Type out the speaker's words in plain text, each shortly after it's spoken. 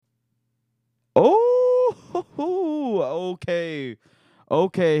Okay.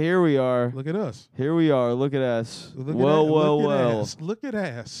 Okay, here we are. Look at us. Here we are. Look at us. Look well. Ass. Look at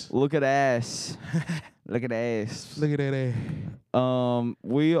ass. Look at ass. Look at ass. Look at that ass.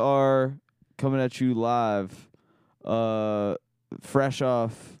 We are coming at you live. Fresh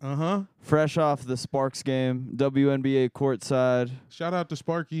off the Sparks game. WNBA courtside. Shout out to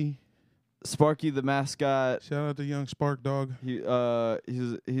Sparky. Sparky the mascot. Shout out to young Spark Dog. He's a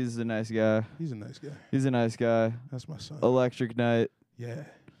nice guy. He's a nice guy. He's a nice guy. That's my son. Electric night. Yeah.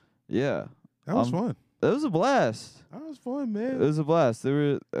 Yeah. That was fun. It was a blast. That was fun, man. It was a blast.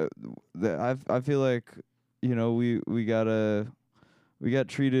 There were I feel like, we got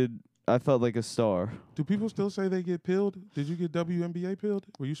treated. I felt like a star. Do people still say they get pilled? Did you get WNBA pilled?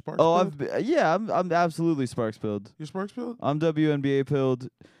 Were you Sparks pilled? I'm absolutely Sparks pilled. You're Sparks pilled? I'm WNBA pilled.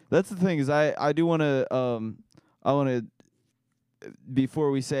 That's the thing is I do want to before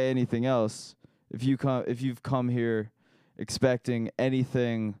we say anything else, if you've come here expecting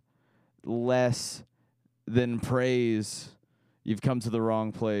anything less than praise, you've come to the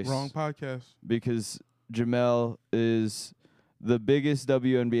wrong place. Wrong podcast. Because Jamel is the biggest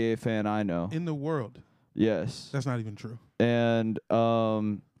WNBA fan I know. In the world. Yes. That's not even true. And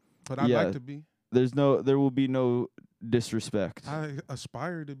but I'd like to be. There will be no disrespect. I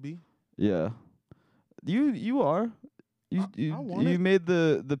aspire to be. Yeah. You are. You made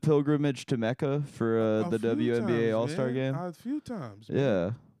the pilgrimage to Mecca for the WNBA All-Star game? A few times. Yeah.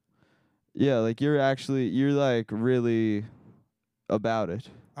 Man. Yeah, like you're like really about it.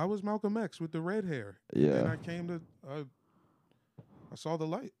 I was Malcolm X with the red hair. Yeah. And I came to I saw the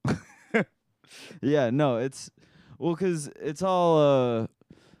light. Yeah, no, because it's all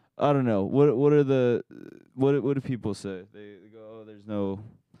I don't know. What do people say? They go, oh,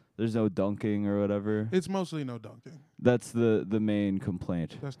 there's no dunking or whatever. It's mostly no dunking. That's the main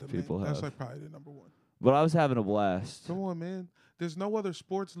complaint people have. That's like probably the number one. But I was having a blast. Come on, man. There's no other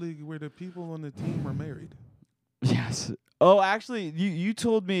sports league where the people on the team are married. Yes. Oh, actually, you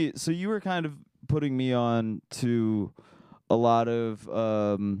told me, so you were kind of putting me on to a lot of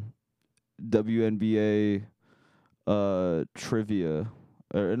WNBA trivia.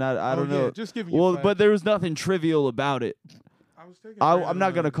 Or not, I don't know. Just giving you facts. But there was nothing trivial about it. I'm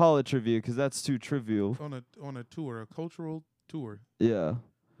not going to call it trivia because that's too trivial. On a tour, a cultural tour. Yeah.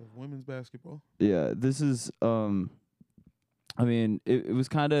 Of women's basketball. Yeah, this is I mean, it was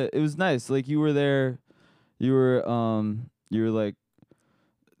it was nice. Like you were there, you were like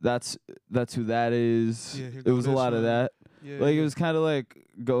that's who that is. Yeah, it was a lot of that. Yeah, like it was kind of like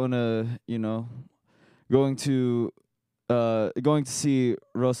going to see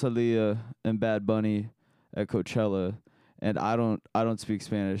Rosalia and Bad Bunny at Coachella, and I don't speak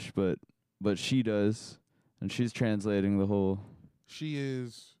Spanish, but she does, and she's translating the whole. She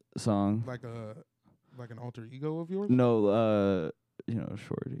is song like an alter ego of yours? No,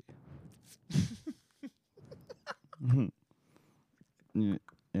 Shorty.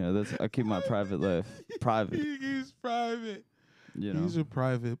 Yeah, I keep my private life private. He's private. He's a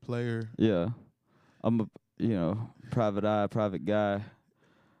private player. Yeah, I'm a private eye, private guy,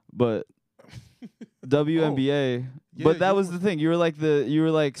 but WNBA. Yeah, but that was the thing. You were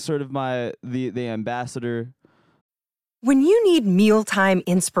like sort of the ambassador. When you need mealtime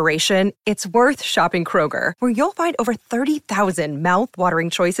inspiration, it's worth shopping Kroger, where you'll find over 30,000 mouth-watering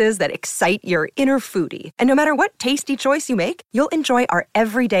choices that excite your inner foodie. And no matter what tasty choice you make, you'll enjoy our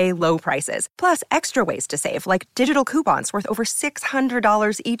everyday low prices, plus extra ways to save, like digital coupons worth over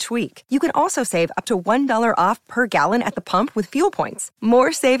 $600 each week. You can also save up to $1 off per gallon at the pump with fuel points.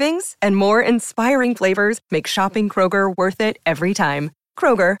 More savings and more inspiring flavors make shopping Kroger worth it every time.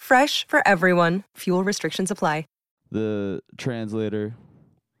 Kroger, fresh for everyone. Fuel restrictions apply. The translator.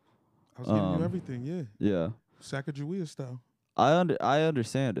 I was giving you everything, yeah. Yeah. Sacagawea style. I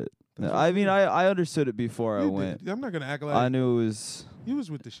understand it. I mean, I understood it before I went. I'm not gonna act like I knew it was. You was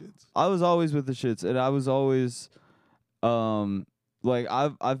with the shits. I was always with the shits, and I was always, like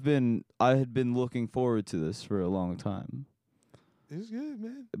I had been looking forward to this for a long time. It's good,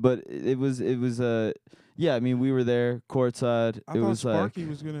 man. But it was yeah. I mean, we were there courtside. I thought Sparky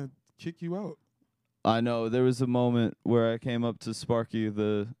was gonna kick you out. I know. There was a moment where I came up to Sparky,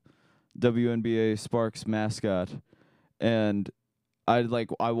 the WNBA Sparks mascot, and I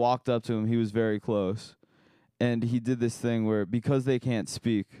walked up to him. He was very close, and he did this thing where, because they can't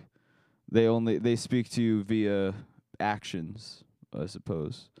speak, they speak to you via actions, I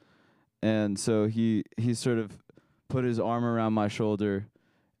suppose. And so he sort of put his arm around my shoulder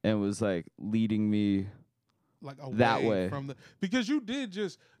and was like leading me like away that way from because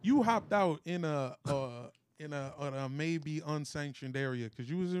you hopped out in in a maybe unsanctioned area because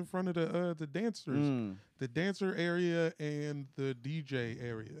you was in front of the dancers, the dancer area and the DJ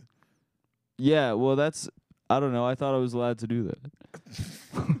area. Yeah, well, I don't know. I thought I was allowed to do that.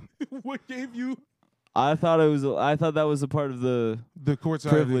 What gave you? I thought that was a part of the courtside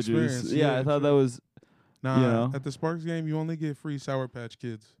privileges. experience. Yeah, I thought that was. Nah, you know. At the Sparks game, you only get free Sour Patch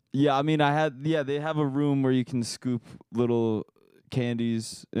Kids. Yeah, I mean, they have a room where you can scoop little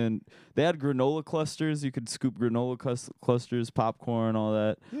candies, and they had granola clusters. You could scoop granola clusters, popcorn, all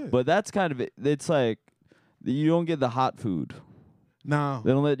that. Yeah. But that's kind of it. It's like you don't get the hot food. No.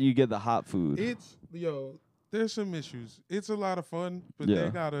 They don't let you get the hot food. There's some issues. It's a lot of fun, but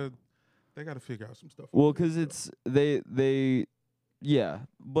Yeah. they gotta figure out some stuff. Well, because it's but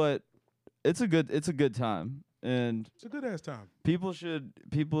it's a good time, and it's a good ass time. People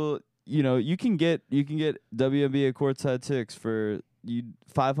you can get WNBA courtside tickets for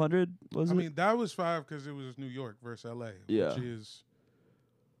 $500. I mean, that was $5 because it was New York versus LA, yeah. which is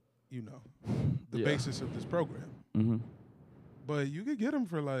the basis of this program. Mm-hmm. But you could get them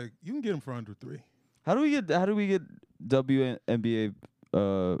for under $3. How do we get WNBA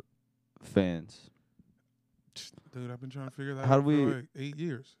fans? Dude, I've been trying to figure that How out do we, for like 8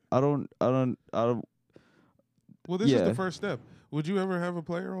 years. I don't. Well, this is the first step. Would you ever have a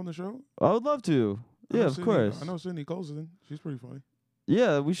player on the show? I would love to. Yeah, of course. I know Sydney Colson. She's pretty funny.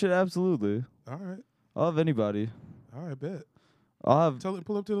 Yeah, we should absolutely. All right. I'll have anybody. All right, bet. I'll have.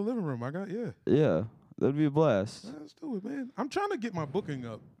 Pull up to the living room. Yeah, that'd be a blast. Let's do it, man. I'm trying to get my booking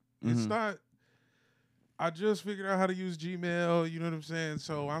up. Mm-hmm. It's not. I just figured out how to use Gmail. You know what I'm saying?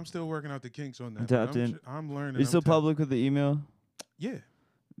 So I'm still working out the kinks on that. I'm learning. You still public with the email? Yeah.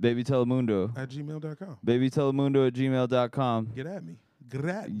 Baby Telemundo @gmail.com. BabyTelemundo@gmail.com. Get at me. Get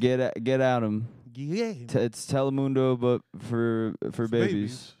at him. Yeah. It's Telemundo, but for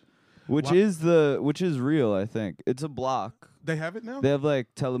babies. Which is real, I think. It's a block. They have it now? They have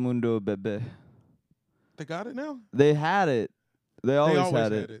like Telemundo Bebe. They got it now? They had it. They always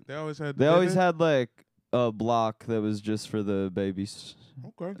had it. They always had. They always had like a block that was just for the babies.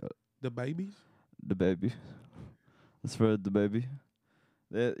 Okay. The babies. The baby. That's for the baby.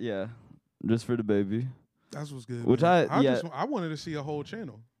 Yeah, just for the baby. That's what's good. Which I wanted to see a whole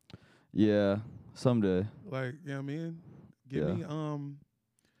channel. Yeah, someday. Like, you know what I mean?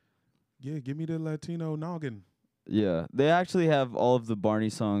 Give me the Latino noggin. Yeah, they actually have all of the Barney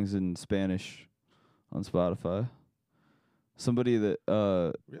songs in Spanish on Spotify. Somebody that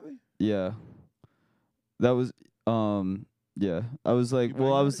really? Yeah. That was yeah. I was like,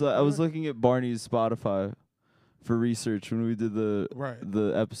 I was looking at Barney's Spotify for research when we did the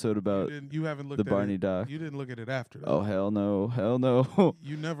episode about you haven't looked the at Barney it. doc. You didn't look at it after that. Oh hell no.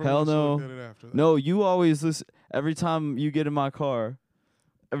 You never looked at it after that. No, you always listen. Every time you get in my car,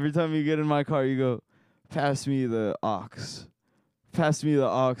 you go, pass me the aux,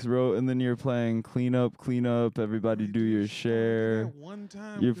 bro, and then you're playing clean up, everybody do your share. One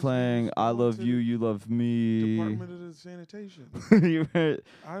time you're playing I love you, you love me. Department of the Sanitation.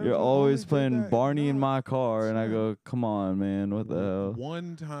 you're always playing Barney in my car, and I go, come on, man, what the hell?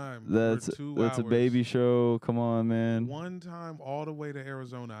 One time that's for 2 that's hours. A baby show. Come on, man. One time all the way to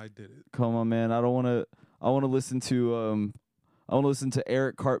Arizona, I did it. Come on, man. I want to listen to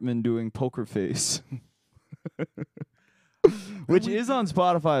Eric Cartman doing Poker Face. Which is on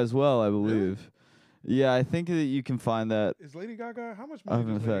Spotify as well, I believe. Really? Yeah, I think that you can find that. Is Lady Gaga? How much money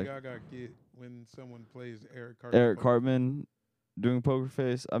does Lady Gaga get when someone plays Eric Cartman? Eric Cartman doing Poker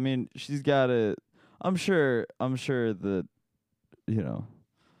Face. I mean, she's got it. I'm sure that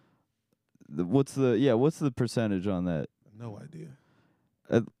what's the percentage on that? No idea.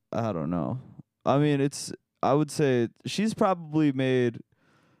 I don't know. I mean, I would say she's probably made.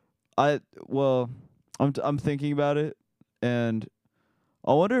 I'm thinking about it. And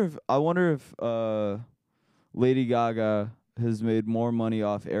I wonder if Lady Gaga has made more money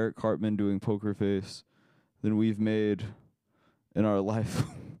off Eric Cartman doing Poker Face than we've made in our life.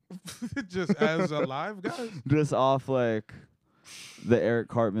 Just as a live guy? Just off like the Eric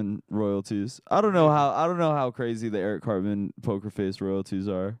Cartman royalties. I don't know how crazy the Eric Cartman Poker Face royalties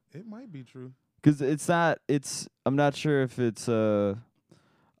are. It might be true. 'Cause I'm not sure if it's I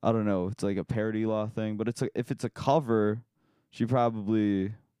don't know, it's like a parody law thing, but if it's a cover, she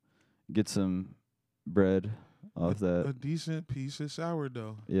probably gets some bread off that. A decent piece of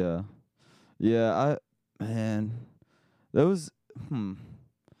sourdough. Yeah. Yeah, that was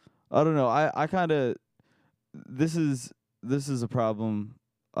I don't know. I kind of this is a problem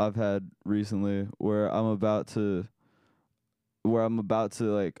I've had recently where I'm about to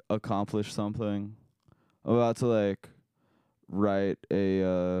like accomplish something. I'm about to like write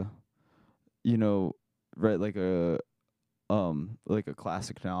a write like a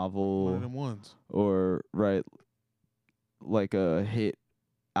classic novel, One of them ones. or write like a hit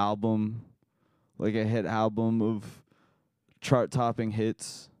album, like a hit album of chart-topping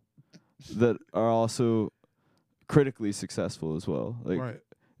hits that are also critically successful as well. Like Right.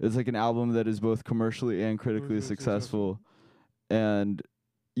 it's like an album that is both commercially and critically successful. And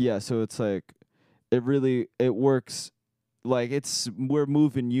yeah, so it's like it works like we're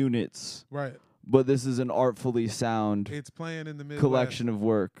moving units. Right. But this is an artfully sound It's playing in the Midwest. collection of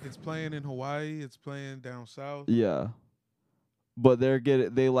work. It's playing in Hawaii. It's playing down south. Yeah. But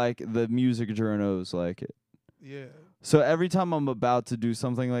they like the music journos like it. Yeah. So every time I'm about to do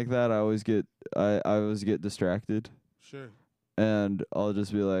something like that, I always get distracted. Sure. And I'll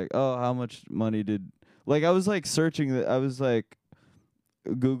just be like, "Oh, how much money did?" Like I was like searching. I was like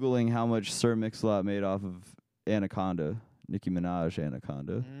Googling how much Sir Mix-a-Lot made off of Anaconda, Nicki Minaj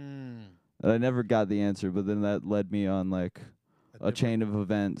Anaconda. And I never got the answer, but then that led me on like a chain of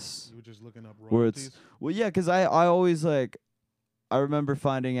events. You were just looking up where royalties? Well, yeah, because I always like, I remember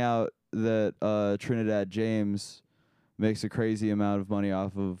finding out that Trinidad James makes a crazy amount of money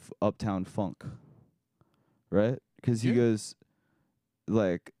off of Uptown Funk, right? Because he goes,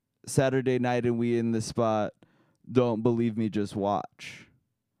 like, Saturday night and we in the spot, don't believe me, just watch.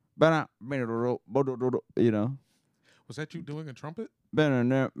 You know? Was that you doing a trumpet?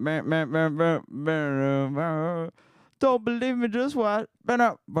 Don't believe me, just watch.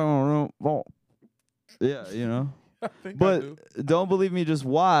 Yeah, you know? I think I But do. don't believe me, just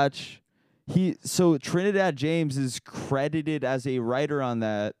watch. So Trinidad James is credited as a writer on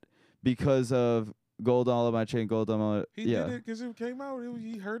that because of Gold All on My Chain, Gold on My... He did it because it came out.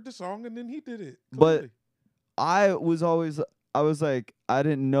 He heard the song and then he did it. But I was like, I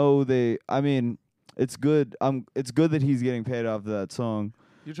didn't know it's good. It's good that he's getting paid off of that song.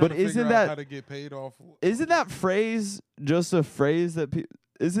 You're trying to figure out how to get paid off. Isn't that phrase just a phrase that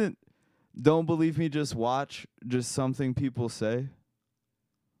isn't "Don't believe me, just watch" just something people say?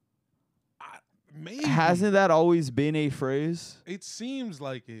 Maybe. Hasn't that always been a phrase? It seems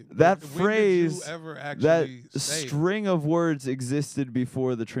like it. That when phrase, did you ever actually that say string of words existed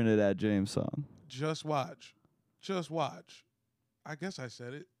before the Trinidad James song. Just watch. Just watch. I guess I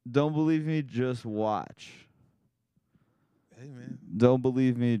said it. Don't believe me, just watch. Hey, man. Don't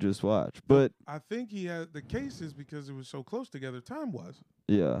believe me, just watch. But I think he had the cases because it was so close together. Time was.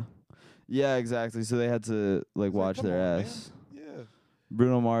 yeah. Yeah, exactly. So they had to like watch come their on, ass. Man. Yeah.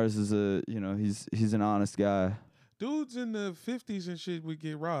 Bruno Mars is he's an honest guy. Dudes in the 50s and shit would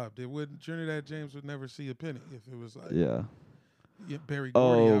get robbed. Trinidad James would never see a penny if it was like Barry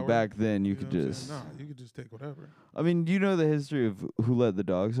Gordy hour. Back then you could know just you could just take whatever. I mean, do you know the history of Who Let the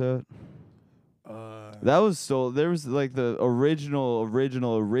Dogs Out? That was there was like the original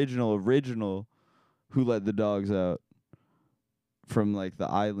Who Let the Dogs Out from like the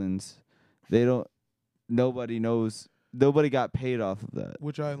islands. Nobody knows. Nobody got paid off of that.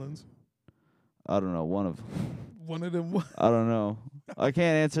 Which islands? I don't know. One of them. One of them. I don't know. I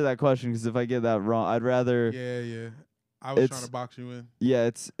can't answer that question because if I get that wrong, I'd rather. Yeah. I was trying to box you in. Yeah,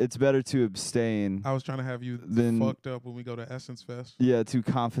 it's better to abstain. I was trying to have you fucked up when we go to Essence Fest. Yeah, to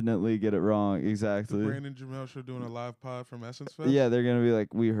confidently get it wrong. Exactly. Brandon Jamel show doing a live pod from Essence Fest. Yeah, they're gonna be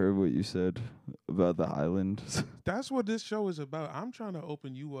like, we heard what you said about the island. That's what this show is about. I'm trying to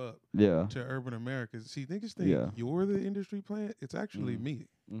open you up. Yeah. To urban America. See, niggas think you're the industry plant. It's actually me.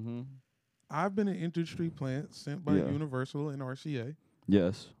 Mm-hmm. I've been an industry plant sent by Universal and RCA.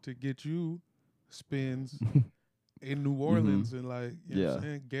 Yes. To get you spins. In New Orleans and like, you know what I'm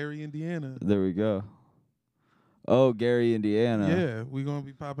saying? Gary, Indiana. There we go. Oh, Gary, Indiana. Yeah, we're going to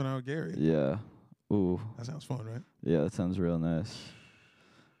be popping out Gary. Yeah. Ooh. That sounds fun, right? Yeah, that sounds real nice.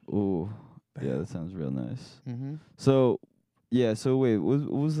 Ooh. Damn. Yeah, that sounds real nice. Mm-hmm. So wait, what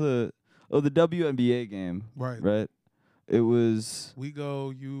was the WNBA game? Right? It was... We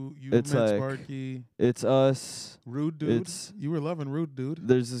go, you met like, Sparky. It's us. Rude Dude. You were loving Rude Dude.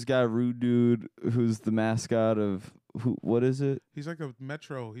 There's this guy, Rude Dude, who's the mascot of... what is it? He's like a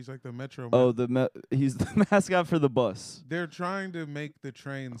Metro. He's like the Metro. Oh, he's the mascot for the bus. They're trying to make the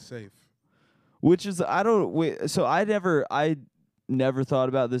train safe. Which is... So I never thought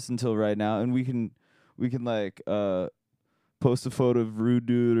about this until right now, and we can like post a photo of Rude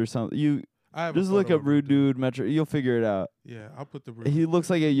Dude or something. Just look up Rude Dude Metro. You'll figure it out. Yeah, I'll put the Rude He looks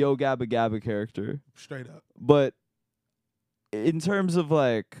like a Yo Gabba Gabba character. Straight up. But in terms of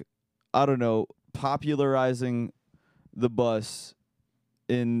like, I don't know, popularizing the bus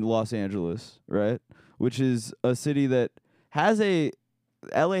in Los Angeles, right? Which is a city that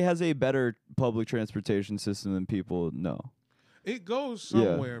LA has a better public transportation system than people know. It goes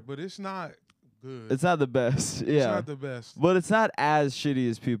somewhere, but it's not good. It's not the best. It's Yeah. not the best. But it's not as shitty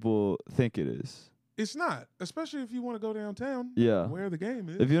as people think it is. It's not, especially if you want to go downtown. Yeah. Where the game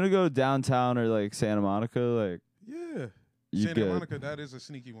is. If you want to go downtown or like Santa Monica, like yeah. you Santa good. Monica, that is a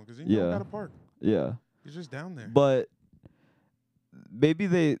sneaky one because you don't got to park. Yeah. You're just down there. But maybe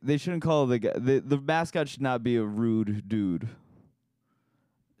they shouldn't call the guy. The mascot should not be a rude dude.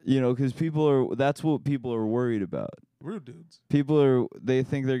 Because that's what people are worried about. Rude dudes. They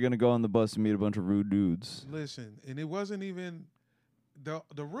think they're gonna go on the bus and meet a bunch of rude dudes. Listen, and it wasn't even the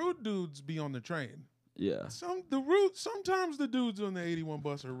rude dudes be on the train. Yeah. Sometimes the dudes on the 81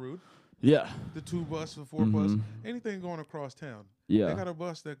 bus are rude. Yeah. The 2 bus, the 4 bus, anything going across town. Yeah. They got a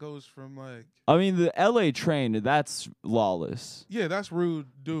bus that goes from like. I mean, the LA train, that's lawless. Yeah, that's rude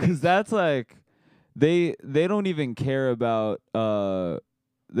dudes. Because that's like, they don't even care about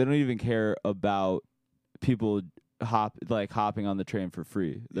people hopping on the train for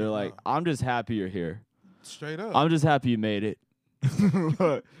free. They're like, I'm just happy you're here. Straight up. I'm just happy you made it.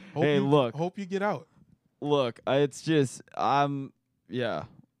 Hope you get out. Look, it's just I'm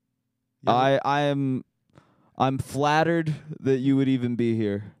flattered that you would even be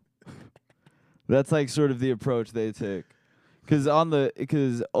here. That's like sort of the approach they take. Cuz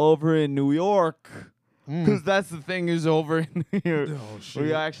over in New York, because that's the thing is over in here. Oh, shit.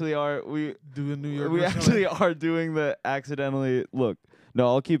 We actually are doing New York. We actually are doing the accidentally. Look, no,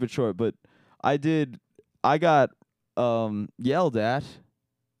 I'll keep it short. But I got yelled at.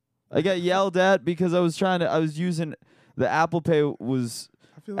 I got yelled at because I was using the Apple Pay was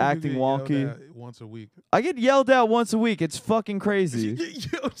I feel like acting you get wonky. yelled at once a week. I get yelled at once a week. It's fucking crazy. You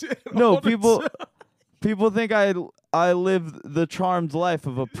get yelled at No, all the people time. think I live the charmed life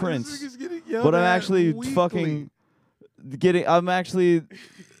of a prince. This nigga's getting yelled But I'm at actually weekly. fucking I'm actually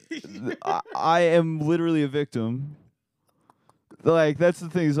I am literally a victim. Like that's the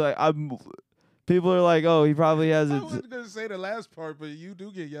thing. Is like people are like, oh, he probably has I it. wasn't gonna say the last part, but you do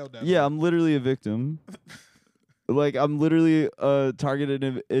get yelled at. Yeah, I'm literally a victim. Like I'm literally a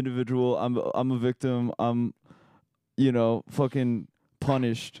targeted individual. I'm a victim. I'm fucking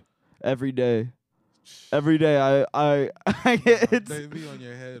punished every day. Every day I it's They be on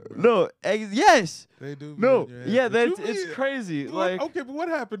your head, bro. no yes They do. Be no on your head. yeah But that's you it's be- crazy. What- Like okay, but what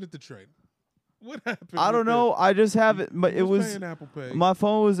happened at the train? What happened? I don't with know. I just have it, but You it was paying Apple Pay. my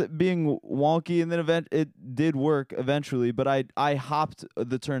phone was being wonky, and then it did work eventually. But I hopped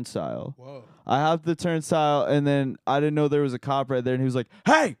the turnstile. Whoa. I hopped the turnstile, and then I didn't know there was a cop right there, and he was like,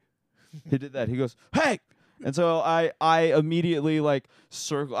 "Hey!" He did that. He goes, "Hey!" And so I immediately like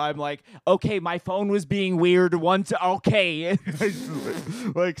circle. I'm like, "Okay, my phone was being weird once. Okay,"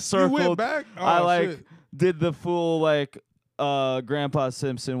 like circled. You went back. Oh, I like shit. did the full like Grandpa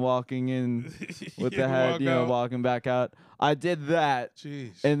Simpson walking in with the head, walk out. walking back out. I did that,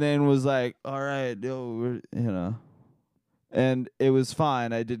 Jeez. and then was like, "All right, and it was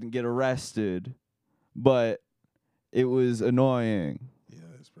fine. I didn't get arrested, but it was annoying." Yeah,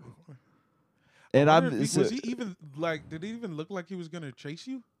 that's pretty funny. And I I'm wonder if was he even like? Did it even look like he was gonna chase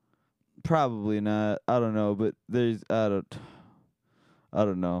you? probably not. I don't know, but I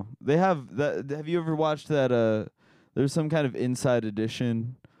don't know. They have that. Have you ever watched that? There's some kind of Inside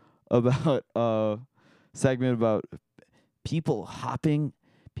Edition about segment about people hopping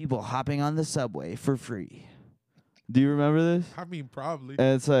on the subway for free. Do you remember this? I mean, probably.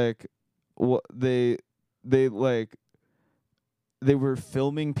 And it's like what they were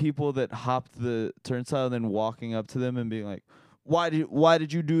filming people that hopped the turnstile and then walking up to them and being like, why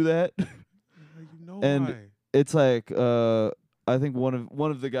did you do that? You know and why? it's like I think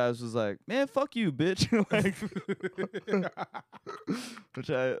one of the guys was like, "Man, fuck you, bitch," like, which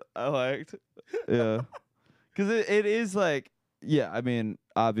I liked, yeah, because it is like, yeah, I mean,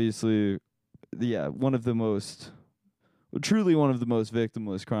 obviously, yeah, truly one of the most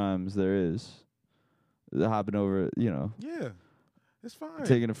victimless crimes there is, hopping over, Yeah, it's fine.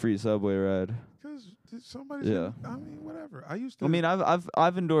 taking a free subway ride. Because somebody's. Yeah. I mean, whatever. I used to. I mean,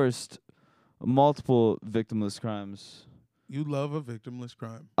 I've endorsed multiple victimless crimes. You love a victimless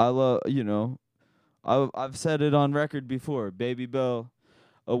crime. I love, I've said it on record before. Baby Bell,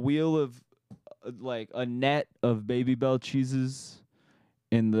 a wheel of, like a net of Baby Bell cheeses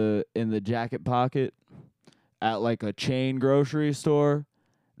in the jacket pocket at like a chain grocery store.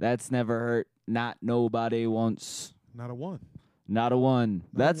 That's never hurt. Not nobody once. Not a one. Not a one.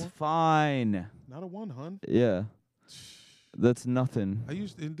 Not a That's one? fine. Not a one, hun. Yeah. That's nothing.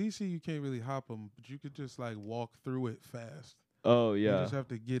 In DC, you can't really hop them, but you could just like walk through it fast. Oh You yeah. just have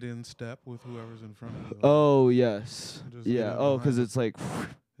to get in step with whoever's in front of you. Oh yes. Just get Yeah. out Oh, behind because them. it's like.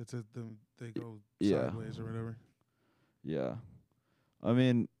 It's them. They go Yeah. sideways or whatever. Yeah. I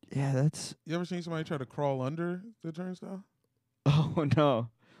mean, Yeah, that's. You ever seen somebody try to crawl under the turnstile? Oh no.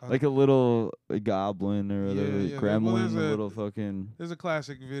 Like a little goblin or whatever, yeah. gremlin, a little fucking. There's a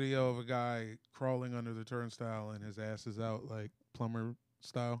classic video of a guy crawling under the turnstile and his ass is out like plumber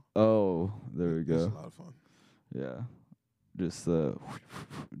style. Oh, there we go. It's a lot of fun. Yeah, just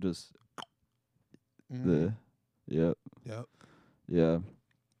Mm-hmm. the, yep, yeah.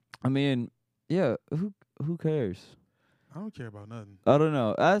 I mean, yeah. Who cares? I don't care about nothing. I don't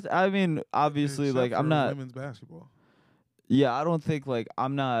know. I mean, obviously, Except like I'm for not. women's basketball. Yeah, I don't think like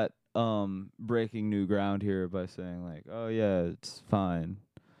I'm not breaking new ground here by saying like, oh yeah, it's fine.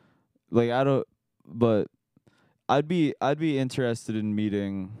 Like I don't, but I'd be interested in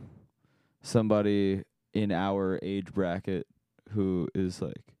meeting somebody in our age bracket who is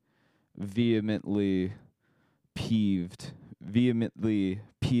like vehemently PO'd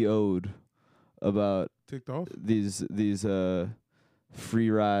about Ticked off. these free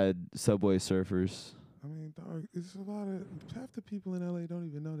ride subway surfers. I mean, dog, it's a lot of half the people in LA don't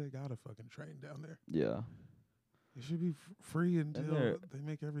even know they got a fucking train down there. Yeah. It should be free until they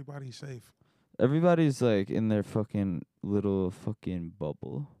make everybody safe. Everybody's like in their fucking little fucking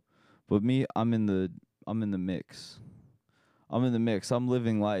bubble. But me, I'm in the mix. I'm in the mix. I'm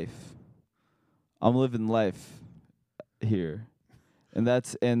living life. I'm living life here. And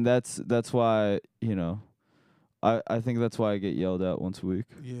that's why, you know, I think that's why I get yelled at once a week.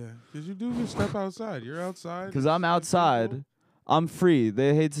 Yeah, because you do just step outside. You're outside. Because I'm outside. I'm free.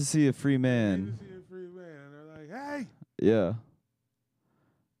 They hate to see a free man. They hate to see a free man. And they're like, hey. Yeah.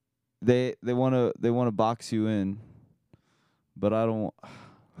 They wanna box you in. But I don't.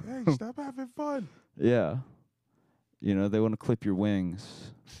 Hey, stop having fun. Yeah. You know, they want to clip your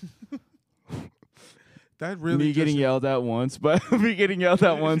wings. That really me getting yelled at once, but me getting yelled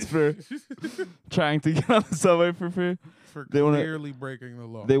at once for trying to get on the subway for free. For they clearly breaking the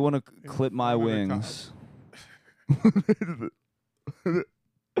law. They want to clip my wings.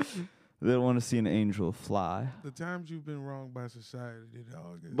 They don't want to see an angel fly. The times you've been wronged by society,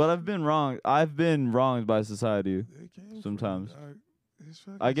 dog. But I've been wronged. I've been wronged by society sometimes.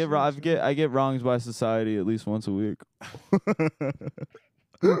 I get wronged by society at least once a week.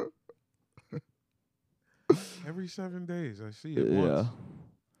 Every 7 days, I see it once.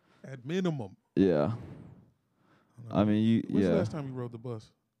 At minimum. Yeah. I mean, When's the last time you rode the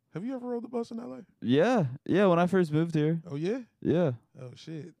bus? Have you ever rode the bus in LA? Yeah. When I first moved here. Oh yeah. Yeah. Oh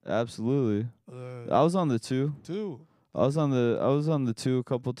shit. Absolutely. I was on the 2. I was on the 2 a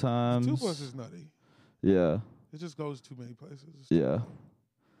couple times. The 2 bus is nutty. Yeah. It just goes too many places. Yeah.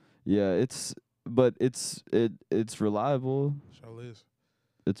 Yeah. It's reliable. Sure is.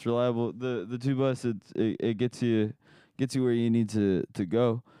 It's reliable. The 2 bus it gets you where you need to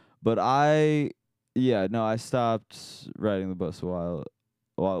go. But I stopped riding the bus a while.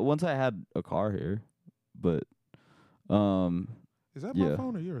 Well, once I had a car here, but is that my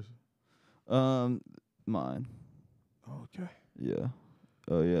phone or yours? Mine. Oh, okay. Yeah.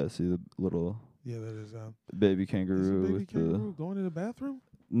 Oh yeah. See the little. Yeah, that is baby kangaroo. Baby kangaroo going to the bathroom?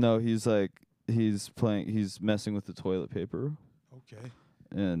 No, he's messing with the toilet paper. Okay.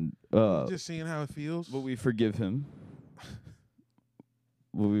 And just seeing how it feels. Will we forgive him?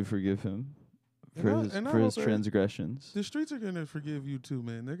 Will we forgive him for his transgressions? The streets are gonna forgive you too,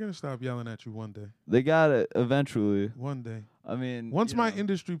 man. They're gonna stop yelling at you one day. They got it eventually. One day. I mean, once my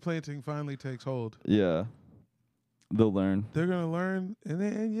industry planting finally takes hold. Yeah. They'll learn. They're gonna learn, and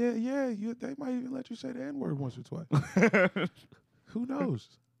they might even let you say the N-word once or twice. Who knows?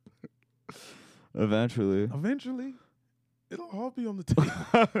 Eventually, it'll all be on the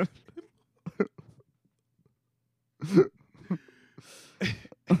table.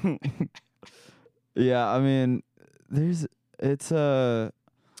 Yeah, I mean,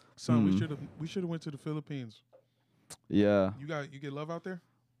 Son, we should have went to the Philippines. Yeah. You get love out there?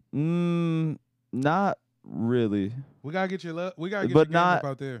 Not really. We gotta get your love. We gotta get your game up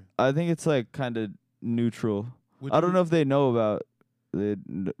out there. I think it's like kind of neutral. I don't know if they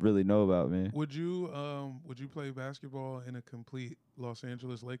really know about me. Would you play basketball in a complete Los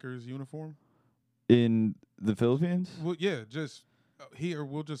Angeles Lakers uniform? In the Philippines? Well, yeah, just here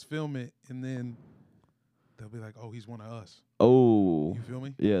we'll just film it and then they'll be like, "Oh, he's one of us." Oh. You feel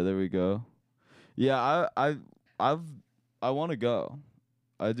me? Yeah, there we go. Yeah, I want to go.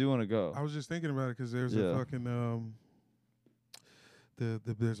 I do want to go. I was just thinking about it because there's a fucking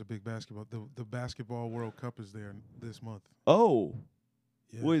there's a big basketball. The basketball World Cup is there this month. Oh.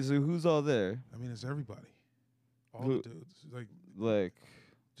 Yeah. Wait, so who's all there? I mean, it's everybody. All the dudes. Like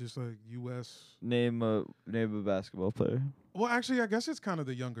just like U.S. Name a basketball player. Well, actually, I guess it's kind of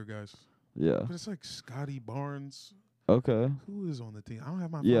the younger guys. Yeah. But it's like Scotty Barnes. Okay. Who is on the team? I don't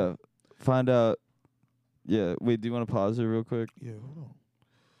have my Yeah. phone. Find out. Yeah. Wait, do you want to pause it real quick? Yeah, hold on.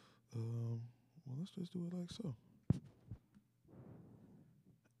 Well, let's just do it like so.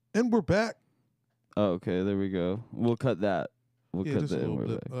 And we're back. Oh, okay. There we go. We'll cut that. We'll Yeah, cut just a that. little We're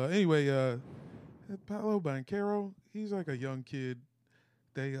bit. back. Anyway, Paolo Banchero, he's like a young kid.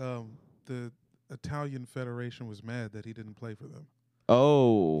 They the Italian Federation was mad that he didn't play for them.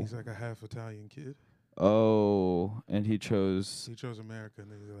 Oh. He's like a half Italian kid. Oh. And he chose. He chose America,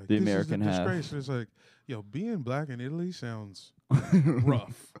 and they're like, The this American is a half. disgrace. It's like, yo, being black in Italy sounds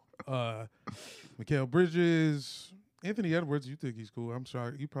rough. Mikal Bridges, Anthony Edwards. You think he's cool? I'm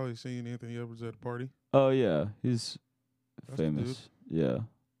sorry, you probably seen Anthony Edwards at a party. Oh yeah, he's That's the famous. Yeah.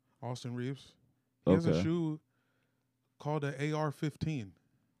 Austin Reeves. He has a Okay. shoe called an AR-15.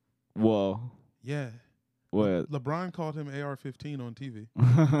 Whoa. Yeah. What? LeBron called him AR-15 on TV.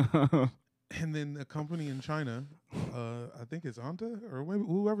 And then a company in China, I think it's Anta or maybe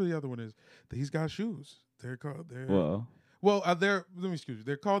whoever the other one is, he's got shoes. They're called. Whoa. Well, let me excuse you.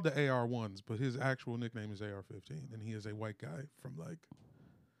 They're called the AR-1s, but his actual nickname is AR-15, and he is a white guy from like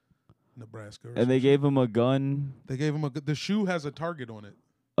Nebraska. And they gave him a gun. They gave him the shoe has a target on it.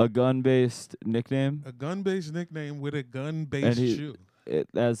 A gun-based nickname. A gun-based nickname with a gun-based shoe. It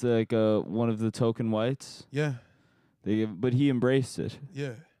as like one of the token whites. Yeah. But he embraced it.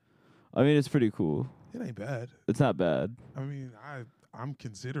 Yeah. I mean, it's pretty cool. It ain't bad. It's not bad. I mean, I'm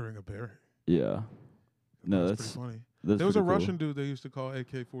considering a pair. Yeah. No, that's pretty funny. That's there was a pretty cool. Russian dude they used to call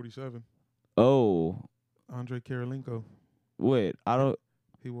AK-47. Oh. Andrei Kirilenko. Wait, I don't.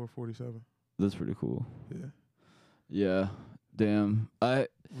 He wore 47. That's pretty cool. Yeah. Yeah. Damn.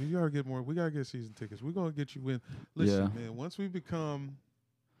 We gotta get more. We gotta get season tickets. We're gonna get you in. Listen, man. Once we become,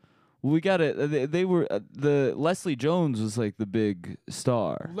 we got it. They were the Leslie Jones was like the big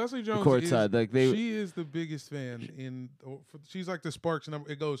star. Leslie Jones courtside, like she is the biggest fan in. She's like the Sparks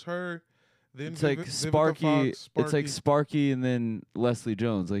number. It goes her. Then it's like Sparky. It's like Sparky and then Leslie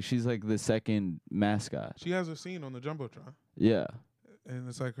Jones. Like she's like the second mascot. She has a scene on the jumbotron. Yeah. And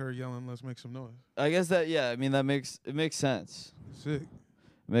it's like her yelling, "Let's make some noise." I guess that. Yeah. I mean, it makes sense. Sick.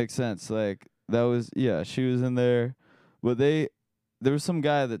 Makes sense. Like that was she was in there, but there was some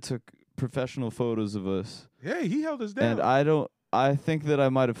guy that took professional photos of us. Hey, he held us down. And I think that I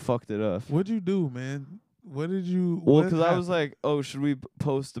might have fucked it up. What'd you do, man? What did you? Well, because I was like, oh, should we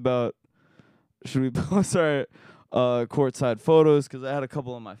post our courtside photos? Because I had a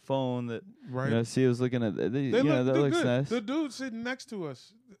couple on my phone that see I was looking at. That looks good. nice. The dude sitting next to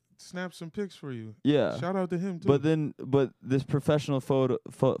us snapped some pics for you. Yeah. Shout out to him too. But this professional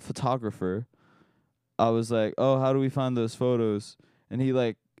photographer, I was like, oh, how do we find those photos? And he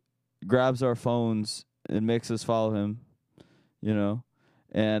like grabs our phones and makes us follow him,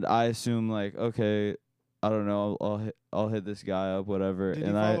 And I assume like, okay, I don't know, I'll hit this guy up, whatever. Did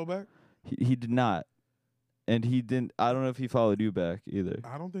and he follow back? He did not. And he didn't. I don't know if he followed you back either.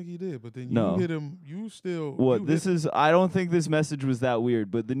 I don't think he did. But then No. you hit him. You still. What? You I don't think this message was that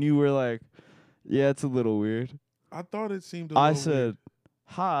weird. But then you were like, yeah, it's a little weird. I thought it seemed a little I said, weird.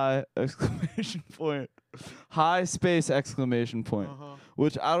 hi, exclamation point. Hi, space, exclamation point.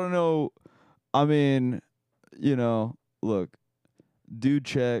 Which I don't know. I mean, look, dude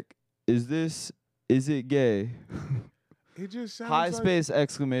check. Is it gay? It just sounds High like space,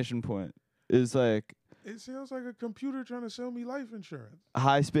 exclamation point. Is like. It sounds like a computer trying to sell me life insurance.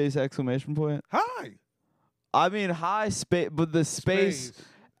 High space, exclamation point. Hi. I mean, high space, but the space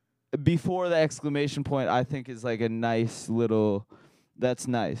before the exclamation point, I think is like a nice little. That's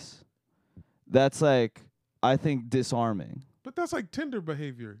nice. That's like, I think, disarming. But that's like Tinder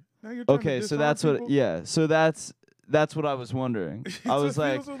behavior. Now you're trying to so disarm that's people? what. Yeah. So that's what I was wondering. I was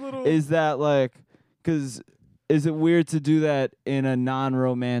like, little... is that like, because is it weird to do that in a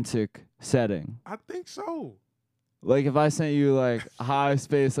non-romantic setting? I think so. Like if I sent you like high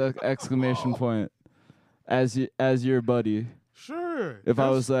space exclamation point as your buddy. Sure. If I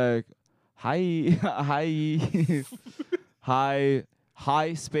was like hi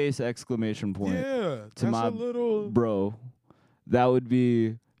high space exclamation point. Yeah. To my bro, that would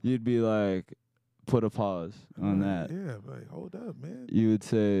be you'd be like put a pause on that. Yeah, like hold up, man. You would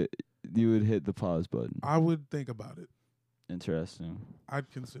say you would hit the pause button. I would think about it. Interesting. I'd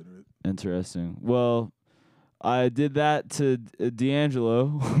consider it. Interesting. Well, I did that to D'Angelo.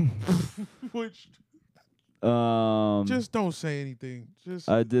 Which just don't say anything.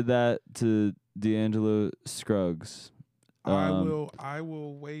 I did that to D'Angelo Scruggs. I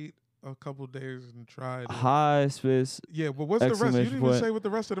will wait a couple days and try to high space. Yeah, but what's the rest? You didn't even say what the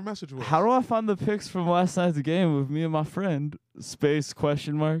rest of the message was. How do I find the pics from last night's game with me and my friend? Space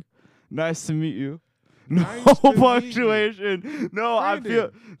question mark. Nice to meet you. No Nice to meet you. punctuation. No, I feel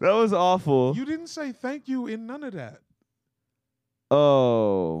Brandon, that was awful. You didn't say thank you in none of that.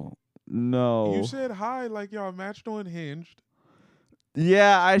 Oh no. You said hi like y'all matched on Hinged.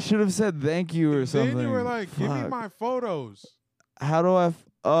 Yeah, I should have said thank you or something. Then you were like, "Give me Fuck. my photos." How do I?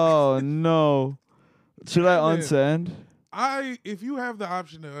 Oh no. Should I Brandon, unsend? If you have the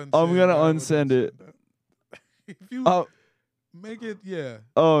option to unsend, I'm gonna I would unsend it. that. If you Oh. make it, yeah.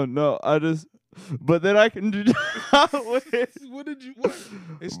 Oh no, but then I can do. Wait. What did you? What?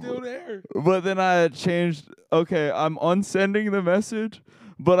 It's still there. But then I changed. Okay, I'm unsending the message,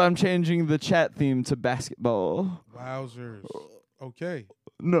 but I'm changing the chat theme to basketball. Wowzers. Okay.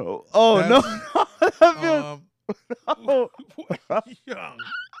 No. Oh no. No. Young.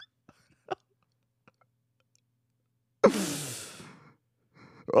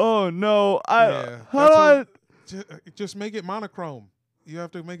 Oh no. Yeah, How do just make it monochrome. You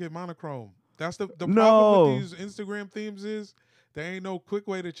have to make it monochrome. That's the No. problem with these Instagram themes is there ain't no quick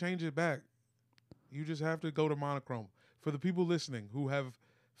way to change it back. You just have to go to monochrome. For the people listening who have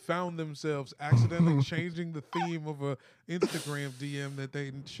found themselves accidentally changing the theme of a Instagram DM that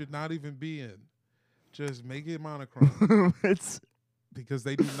they should not even be in, just make it monochrome. It's because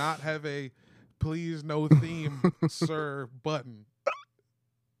they do not have a please no theme, sir button.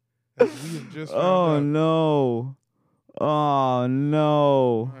 As we have just found Oh out. no. Oh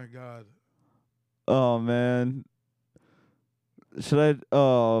no. Oh my God. Oh man. Should I?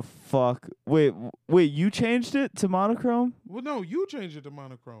 Oh fuck. Wait. You changed it to monochrome? Well, no, you changed it to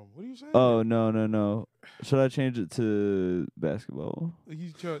monochrome. What are you saying? Oh no. Should I change it to basketball?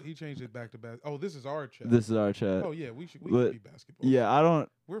 He changed it back to basketball. Oh, this is our chat. This is our chat. Oh yeah, we should But- be basketball. Yeah, I don't.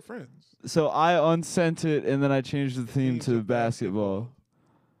 We're friends. So I unsent it and then I changed the theme to basketball.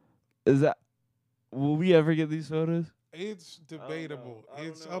 Is that? Will we ever get these photos? It's debatable. I don't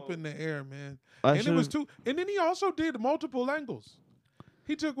It's know. up in the air, man. I And it was should've- two. And then he also did multiple angles.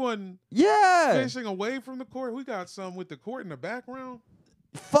 He took one Yeah. facing away from the court. We got some with the court in the background.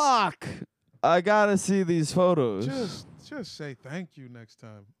 Fuck. I gotta see these photos. Just say thank you next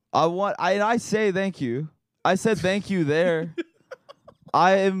time. I say thank you. I said thank you there.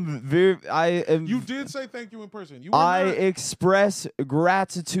 I am. You did say thank you in person. You were I not, express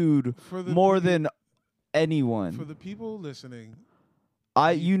gratitude for the more people- than anyone. for the people listening.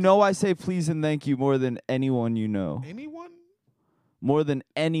 I say please and thank you more than anyone you know. Anyone? More than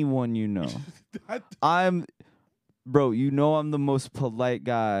anyone you know. Bro, you know I'm the most polite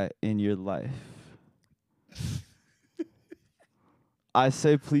guy in your life. I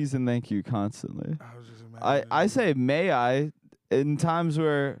say please and thank you constantly. I was just imagining. I say may I in times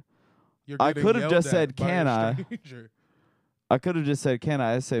where You're I getting could have yelled just at said by a can I. stranger. I could have just said can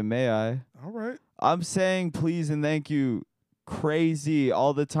I say may I. All right. I'm saying please and thank you crazy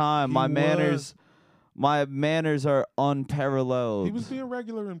all the time. He My was. manners are unparalleled. He was being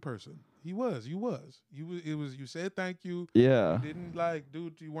regular in person. He was. You was. You said thank you. Yeah. You didn't like,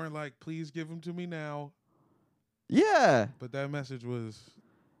 dude. You weren't like, please give him to me now. Yeah. But that message was,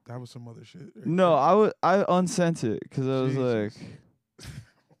 that was some other shit. right No, I unsent it because I was Jesus. like,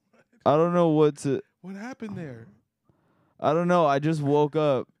 I don't know what to. What happened there? I don't know. I just woke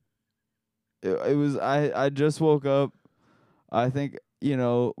up. It was I just woke up. I think it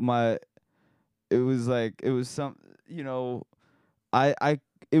was some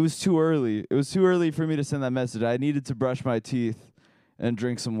it was too early. It was too early for me to send that message. I needed to brush my teeth and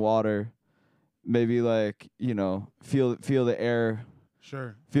drink some water. Maybe feel the air.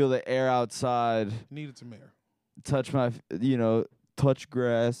 Sure. Feel the air outside. Needed some air. Touch touch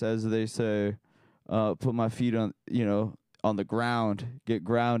grass, as they say. Put my feet on the ground, get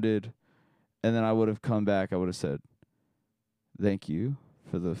grounded, and then I would have come back. I would have said, "Thank you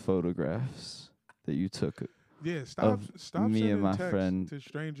for the photographs that you took." Yeah, stop of me sending and my texts friend to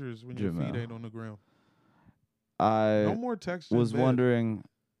strangers when your feet Jamel. ain't on the ground. I No more texts. was wondering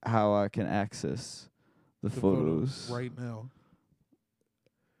how I can access the photos right now.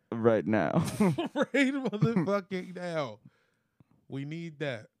 right now. Right motherfucking now. We need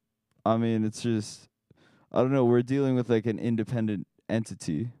that. I mean, it's just I don't know. We're dealing with like an independent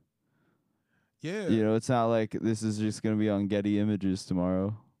entity. Yeah. It's not like this is just gonna be on Getty Images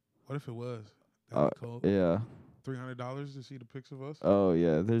tomorrow. What if it was? That'd be cool. Yeah. $300 to see the pics of us. Oh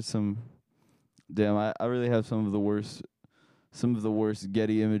yeah. There's some. Damn, I really have some of the worst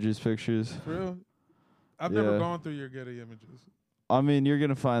Getty Images pictures. For real? I've never Yeah. gone through your Getty images. I mean, you're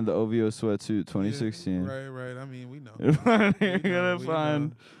gonna find the OVO sweatsuit 2016. Yeah, right. I mean, we know. You're We gonna know.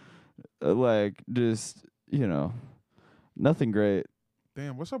 find like just nothing great.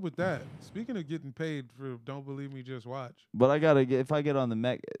 Damn, what's up with that? Speaking of getting paid for Don't Believe Me, Just Watch. But I gotta get if I get on the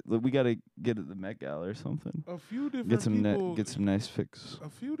Met, we gotta get at the Met Gala or something. A few different Get some people. get some nice pics. A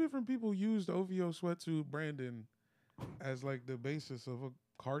few different people used OVO sweatsuit Brandon as like the basis of a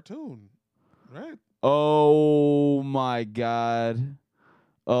cartoon, right? Oh my God.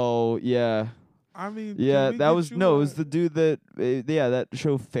 Oh yeah. I mean, Yeah, can we that get was you no, it a- was the dude that that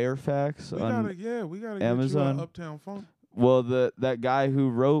show Fairfax We on gotta Amazon. get you a Uptown Funk. Well, that guy who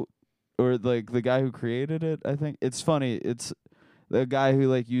wrote or like the guy who created it, I think. It's funny. It's the guy who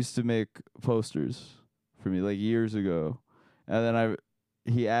like used to make posters for me like years ago. And then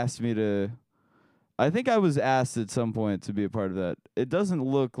he asked me to I think I was asked at some point to be a part of that. It doesn't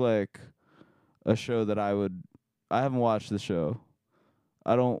look like a show that I haven't watched the show.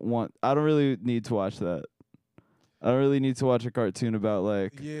 I don't really need to watch that. I don't really need to watch a cartoon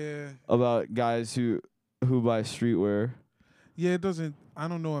about about guys who buy streetwear. Yeah, it doesn't. I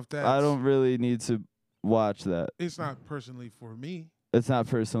don't know if that's. I don't really need to watch that. It's not personally for me. It's not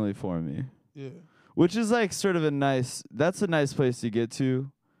personally for me. Yeah. Which is like sort of that's a nice place to get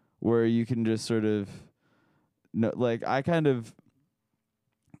to where you can just sort of like I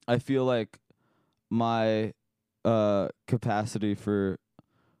feel like my capacity for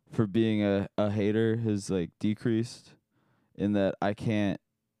being a hater has like decreased in that I can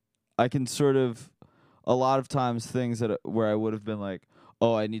sort of a lot of times things that where I would have been like,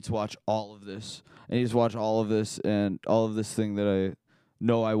 oh, I need to watch all of this. I need to watch all of this and all of this thing that I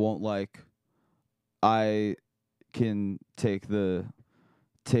know I won't like. I can take the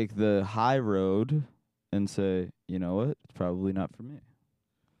high road and say, you know what? It's probably not for me.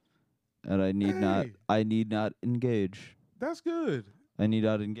 And I need not engage. That's good. I need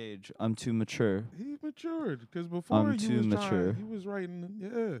not engage. I'm too mature. He matured because before I'm you too was mature. he was writing.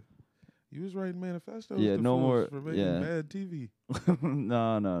 Yeah, he was writing manifestos. Yeah, to no fools more. for making Yeah. bad TV.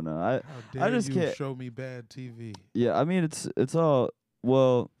 No. How dare just you can't- show me bad TV? Yeah, I mean it's all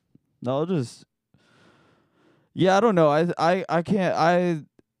well. No, I'll just. Yeah, I don't know. I can't. I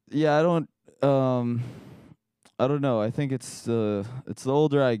don't. I don't know. I think it's the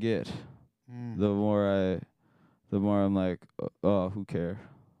older I get, Mm. the more I'm like, oh, who care,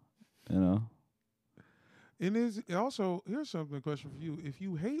 you know. And is also here's something a question for you. If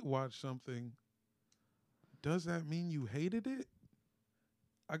you hate watch something, does that mean you hated it?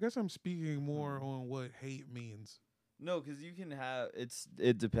 I guess I'm speaking more on what hate means. No, because you can have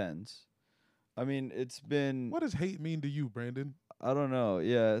it depends. I mean, it's been. What does hate mean to you, Brandon? I don't know.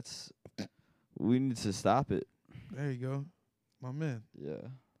 Yeah, we need to stop it. There you go, my man.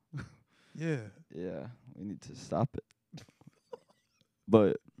 Yeah. Yeah. Yeah, we need to stop it.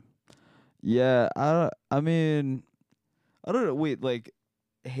 But yeah, I mean, I don't know. Wait, like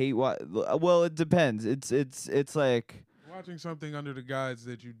hate what? Well, it depends. It's like Watching something under the guise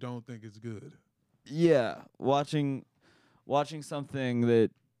that you don't think is good. yeah, watching something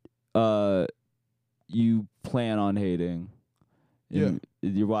that you plan on hating. And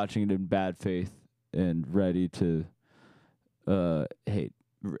you're watching it in bad faith and ready to hate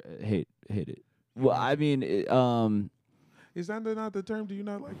it. Well, I mean, Is that not the term? Do you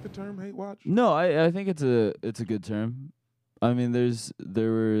not like the term hate watch? no, I think it's a good term. I mean,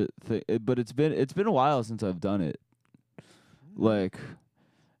 but it's been a while since I've done it. Like,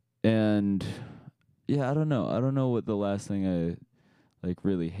 and yeah, I don't know. I don't know what the last thing I like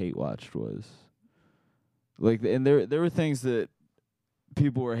really hate watched was. Like, and there were things that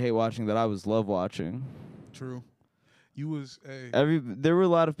people were hate watching that I was love watching. True. You was a There were a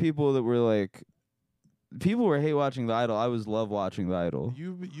lot of people that were like, people were hate watching The Idol. I was love watching The Idol.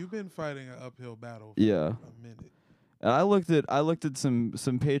 you've been fighting an uphill battle for Yeah. a minute. And I looked at some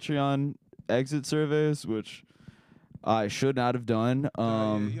Patreon exit surveys, which I should not have done.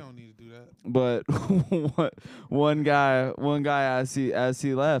 Yeah, you don't need to do that. But one guy as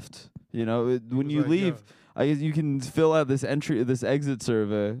he left, you know, when was you like, leave, "Yo." I guess you can fill out this exit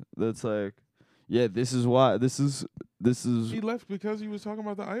survey that's like, yeah, this is why this is He left because he was talking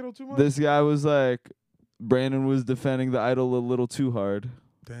about the Idol too much. this guy was like, Brandon was defending the Idol a little too hard.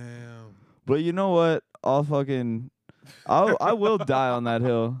 Damn. But you know what? I will die on that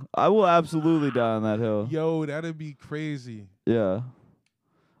hill. I will absolutely die on that hill. Yo, that'd be crazy. Yeah.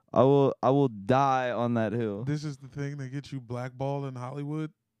 I will die on that hill. This is the thing that gets you blackballed in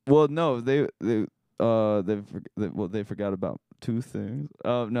Hollywood. Well, no, they forgot about two things.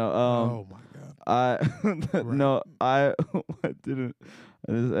 No. Oh my god. I no, I didn't.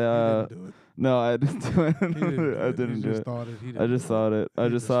 I just, He didn't do it. no, I didn't do it. He didn't do I it. didn't He do just it. thought it. He I didn't just do thought it. I He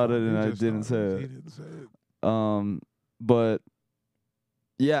just thought it, he and I just didn't thought say He it. didn't say it. But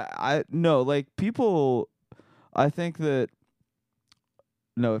yeah, I no, like people. I think that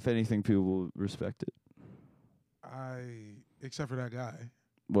No, if anything, people will respect it. Except for that guy,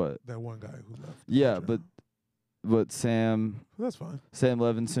 What? that one guy who left. Yeah, Montreal. but Sam That's fine. Sam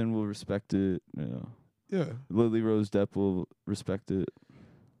Levinson will respect it. You know, Yeah. Lily Rose Depp will respect it.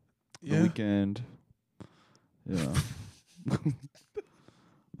 The Yeah. Weeknd. You know.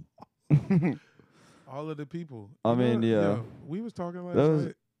 All of the people. I You know mean, what? yeah. Yo, we was talking last That was-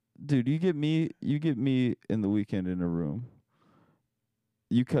 night. Dude, you get me in The Weeknd in a room.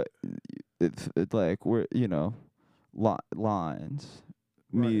 You cut it like we're lines.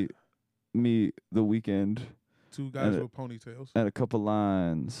 Right. Me, The Weeknd, Two guys and with ponytails. and a couple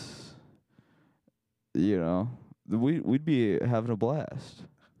lines. You know, we'd be having a blast.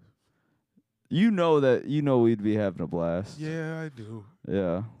 You know we'd be having a blast. Yeah, I do.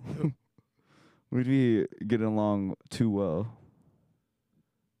 Yeah. Yep. We'd be getting along too well.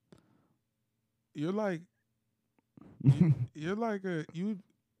 You're like you're like a you.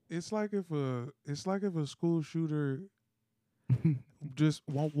 It's like if a school shooter just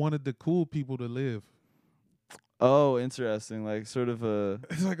wanted the cool people to live. Oh, interesting. Like sort of a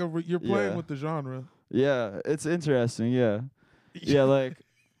It's like you're playing Yeah. with the genre. yeah. It's interesting. Yeah. Yeah. Like.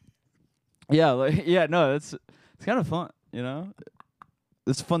 Yeah. Like yeah. No. It's kind of fun. You know.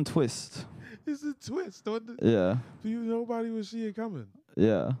 It's a fun twist. It's a twist. Yeah. Nobody would see it coming.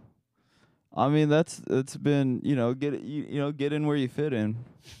 Yeah. I mean it's been get in where you fit in.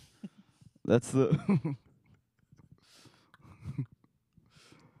 That's the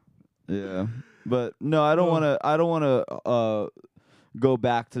yeah. But no, I don't want to go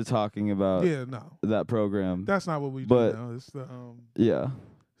back to talking about Yeah, no. that program. That's not what we do But- now. It's the Yeah.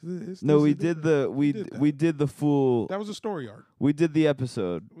 it's No, this we and did that. the we did the full That was a story arc. we did the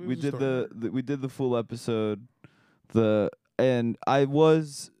episode. It We was a did story we did the full episode. And I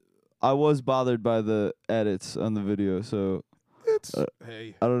was bothered by the edits on the video, so It's Uh,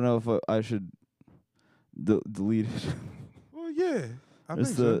 hey. I don't know if I should delete it. Well, yeah. I It's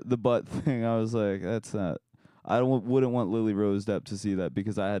think so. the butt thing. I was like, that's not. Wouldn't want Lily Rose Depp to see that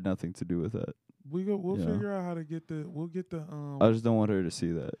because I had nothing to do with that. We'll yeah. figure out how to get we'll get the I just don't want her to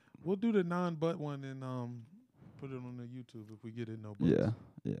see that. we'll do the non-butt one and put it on the YouTube if we get it no butts.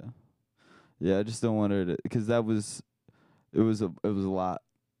 Yeah. I just don't want her to because it was a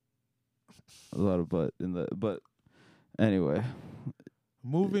lot of butt in the but anyway.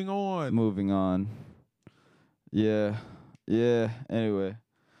 Moving on. Moving on. Yeah. Anyway.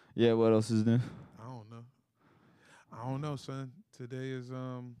 Yeah, what else is new? I don't know, son. Today is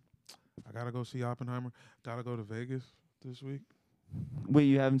I gotta go see Oppenheimer. Gotta go to Vegas this week. Wait,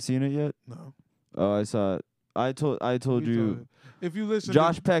 you haven't seen it yet? No. Oh, I saw it. I told We you told if you listen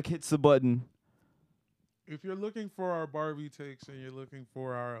Josh Peck hits the button. if you're looking for our Barbie takes and you're looking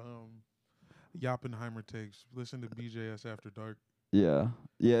for our Oppenheimer takes, listen to BJS After Dark. Yeah,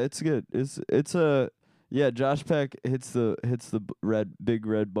 it's good. Josh Peck hits the big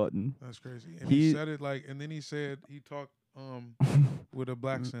red button. That's crazy. And He- he said it like, and then he talked with a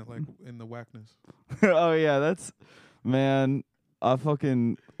black accent like in the whackness. Oh yeah, that's man. I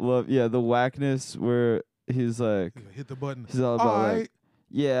fucking love the whackness where he's like He's like, hit the button. he's all about Alright. like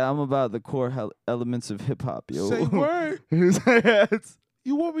I'm about the core elements of hip hop. Yo, Say word. He's like,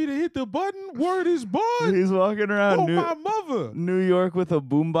 You want me to hit the button? Word is bud. he's walking around Oh my mother. New York with a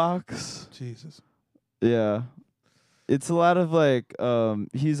boombox. Jesus. Yeah. It's a lot of like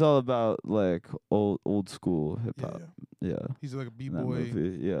he's all about like old school hip Yeah. hop. Yeah. He's like a in that b-boy.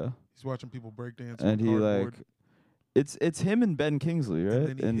 movie, yeah. He's watching people break dance And on he cardboard. like it's him and Ben Kingsley, right?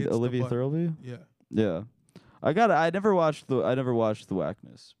 then he And hits the Olivia button. Thirlby? Yeah. Yeah. I never watched the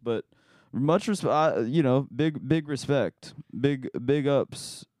Whackness, but much respect, big respect. Big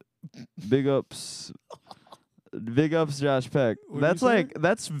ups. Big ups. Big ups Josh Peck. What'd That's you say? like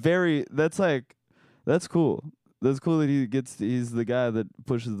that's cool. That's cool that he's the guy that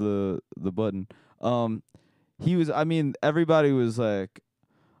pushes the button. Everybody was like,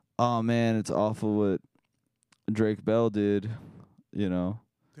 "Oh man, it's awful what Drake Bell did," Damn,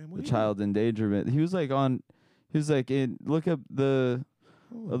 the what child endangerment. He was like look up the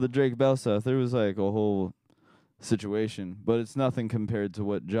Drake Bell stuff. There was like a whole situation, but it's nothing compared to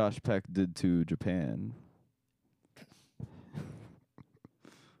what Josh Peck did to Japan.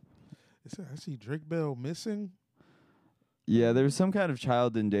 I see Drake Bell missing. Yeah, there was some kind of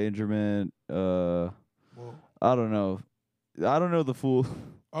child endangerment. Whoa. I don't know. I don't know the full.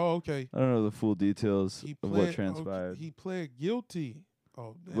 Oh, okay. I don't know the full details He of pled, what transpired. he pled guilty.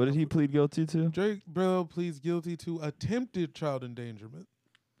 Oh, damn. What did he plead guilty to? Drake Bell pleads guilty to attempted child endangerment.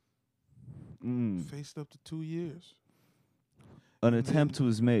 Faced up to 2 years. An And attempt then-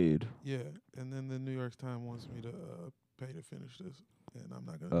 was made. Yeah, and then the New York Times wants me to pay to finish this. and I'm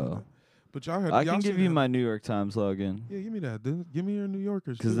not gonna do Oh. that. But y'all heard. I y'all can seen give you that- my New York Times login. Yeah, give me that, dude. Give me your New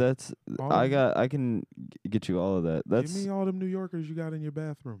Yorkers. Because too. that's All I them- got I can get you all of that. Give That's me all them New Yorkers you got in your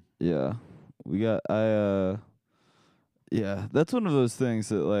bathroom. yeah. We got yeah, that's one of those things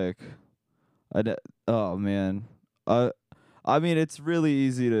that like oh man. I mean it's really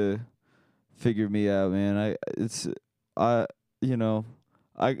easy to figure me out, man. I you know,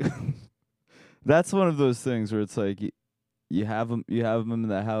 I that's one of those things where it's like you have them in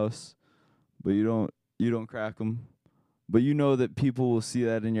the house, but you don't crack them. But you know that people will see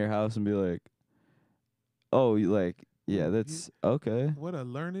that in your house and be like, "Oh, yeah, that's okay. What a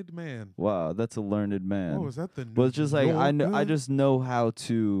learned man. Wow, that's a learned man." Oh, is that the? But it's just like I Yorker? just know how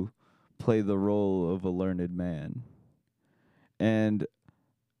to play the role of a learned man, and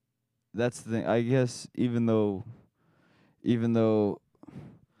that's the thing. I guess even though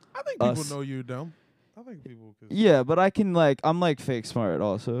I think people us- know you're dumb. I think people. yeah, but I'm like fake smart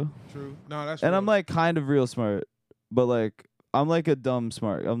also, True. No, that's. and real. I'm like kind of real smart, but like I'm like a dumb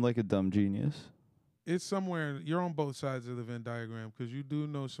smart. I'm like a dumb genius. It's somewhere. You're on both sides of the Venn diagram because you do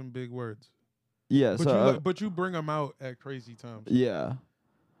know some big words. Yeah, But so but you bring them out at crazy times. yeah.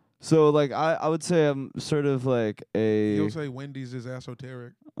 So like I would say I'm sort of like You'll say Wendy's is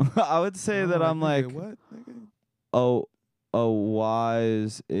esoteric. I would say that I'm like nigga, what? Nigga? a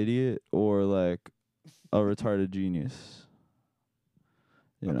wise idiot or like a retarded genius.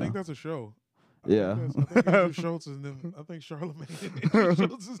 You I know. think that's a show. Yeah. I think Andrew Schultz and them. I think Charlamagne and Andrew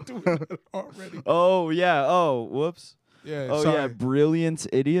Schultz is doing that already. Oh yeah. Oh whoops. Yeah. Oh sorry. yeah. Brilliant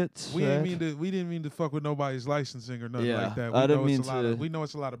idiots. We right? didn't mean to fuck with nobody's licensing or nothing Yeah, like that. I didn't mean We know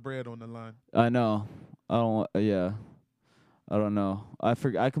it's a lot of bread on the line. I know. I don't. Yeah. I don't know. I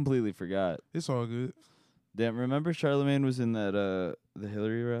completely forgot. It's all good. Damn. Remember Charlamagne was in that the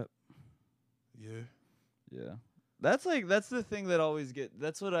Hillary rap. Yeah. Yeah. That's the thing that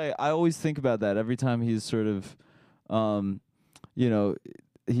that's what I always think about that every time he's sort of you know,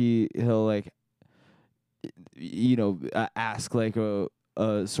 he'll like you know, ask like a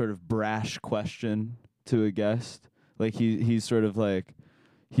sort of brash question to a guest. Like he's sort of like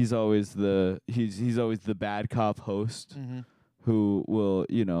he's always the bad cop host Mm-hmm. who will,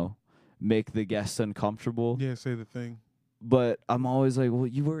 you know, make the guest uncomfortable. Yeah. Say the thing. But I'm always like, well,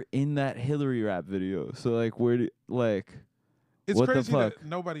 you were in that Hillary rap video, so like, where It's what the crazy fuck? that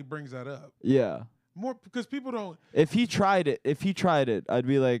nobody brings that up. Yeah. More because people don't. If he tried it, I'd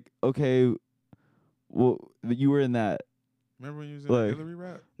be like, okay, well, you were in that. Remember when you was in Like- the Hillary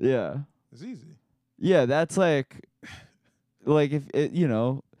rap? Yeah. It's easy. Yeah, that's like if it, you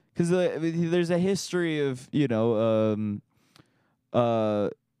know, because there's a history of, you know,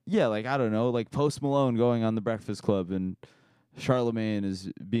 yeah, like I don't know, like Post Malone going on the Breakfast Club and Charlamagne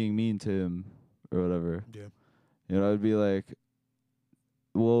is being mean to him or whatever. Yeah. You know, I'd be like,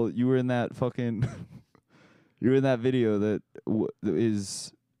 well, you were in that fucking, you were in that video that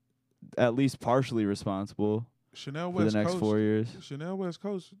is at least partially responsible Chanel for West the next Coast. 4 years. Chanel West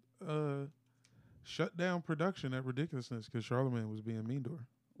Coast shut down production at Ridiculousness because Charlamagne was being mean to her.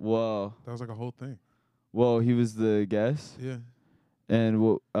 Whoa, That was like a whole thing. whoa, he was the guest, Yeah.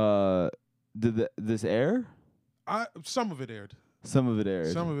 and did this air? Some of it aired. Some of it aired.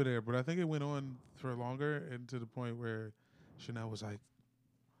 Some of it aired, but I think it went on for longer and to the point where Chanel was like,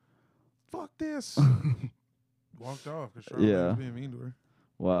 fuck this. Walked off because Charlamagne Yeah. was being mean to her.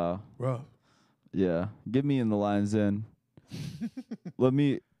 Wow. Rough. Yeah. Get me in the lines then. Let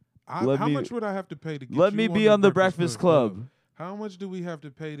me How me- much would I have to pay to get let you me be on the Breakfast Club. How much do we have to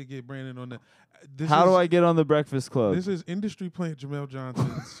pay to get Brandon on that? How do I get on the Breakfast Club? This is industry plant Jamel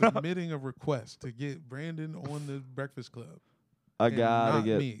Johnson submitting a request to get Brandon on the Breakfast Club. I and gotta not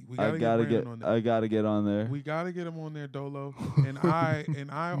get. me. We I gotta gotta get get. Brandon on there. I gotta get on there. We gotta get him on there, Dolo. And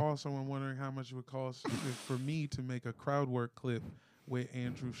I also am wondering how much it would cost for me to make a crowd work clip with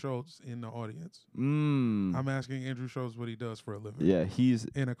Andrew Schultz in the audience. I'm asking Andrew Schultz what he does for a living. Yeah, he's.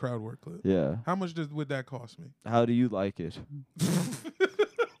 In a crowd work clip. Yeah. How much would that cost me? How do you like it?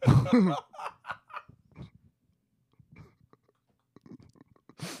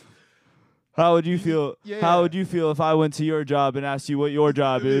 How would you feel? Yeah. How would you feel if I went to your job and asked you what your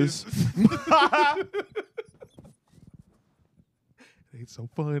job is? It ain't so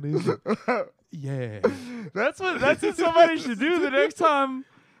fun, is it? Yeah. That's what somebody should do the next time.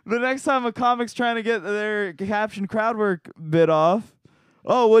 The next time a comic's trying to get their caption crowd work bit off.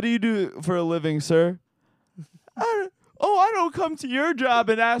 Oh, what do you do for a living, sir? I don't come to your job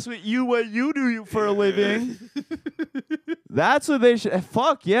and ask what you do for a living. That's what they should.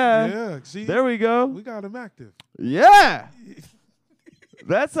 Fuck yeah. Yeah. See, There we go. we got him active. Yeah.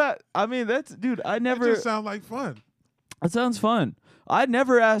 That's not. I mean, that's dude. I That never. just sound like fun. That sounds fun. I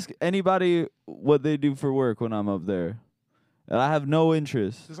never ask anybody what they do for work when I'm up there. And I have no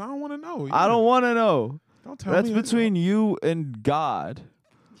interest. Because I don't want to know. I don't want to know. Don't tell That's me. between you and God.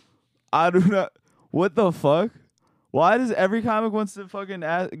 I do not. What the fuck? Why does every comic wants to fucking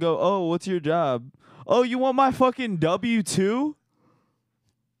go, oh, what's your job? Oh, you want my fucking W-2?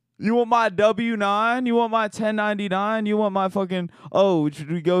 You want my W-9? You want my 1099? You want my fucking, oh, should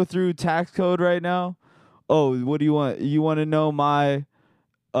we go through tax code right now? Oh, what do you want? You want to know my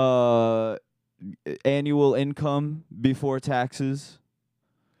annual income before taxes?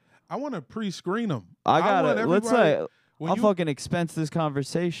 I want to pre-screen them. I got it. Let's say I'll you, fucking expense this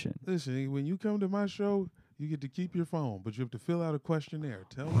conversation. Listen, when you come to my show, you get to keep your phone, but you have to fill out a questionnaire.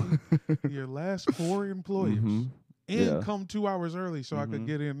 Tell me your last 4 employers. Mm-hmm. And come 2 hours early so I could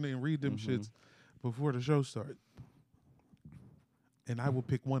get in and read them shits before the show starts. And I will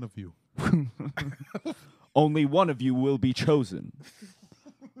pick one of you. Only one of you will be chosen.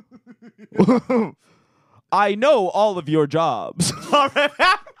 I know all of your jobs.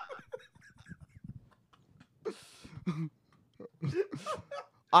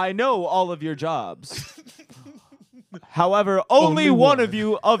 I know all of your jobs. However, only one of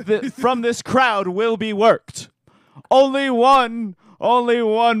you from this crowd will be worked. Only one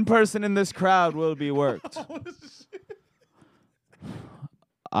person in this crowd will be worked.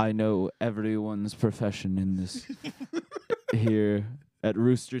 I know everyone's profession in this here at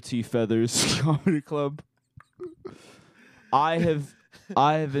Rooster T. Feathers Comedy Club. I've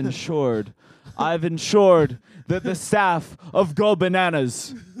ensured that the staff of Go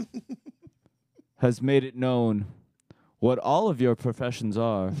Bananas has made it known what all of your professions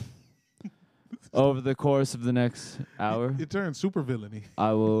are. Over the course of the next hour, it turned super villainy.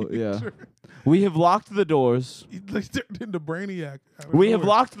 I will, yeah. We have locked the doors. He turned into Brainiac. We have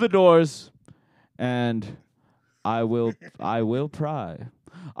locked the doors, and I will pry.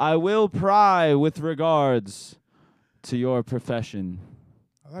 I will pry with regards to your profession.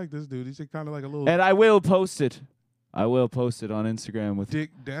 I like this dude. He's kind of like a little. And I will post it. I will post it on Instagram with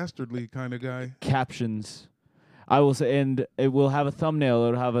Dick Dastardly kind of guy. Captions. I will say, and it will have a thumbnail.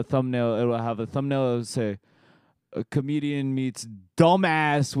 It'll have a thumbnail. It'll say, a comedian meets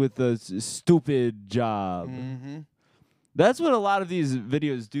dumbass with a stupid job. Mm-hmm. That's what a lot of these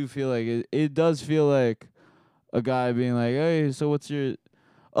videos do feel like. It does feel like a guy being like, hey, so what's your...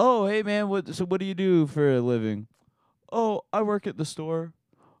 Oh, hey, man, what do you do for a living? Oh, I work at the store.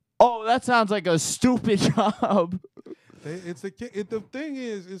 Oh, that sounds like a stupid job. The thing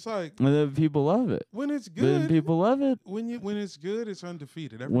is, it's like and then people love it. When it's good, then people love it. When it's good, it's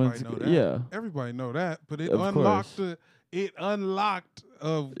undefeated. Everybody know that. Yeah, everybody know that. But it unlocked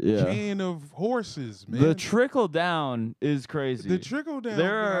a chain of horses, man. The trickle down is crazy. The trickle down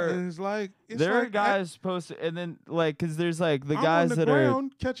there are guys posted, and then because there's the guys on the that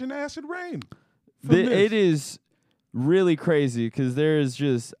ground catching acid rain. It is really crazy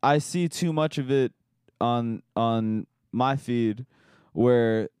because I see too much of it on my feed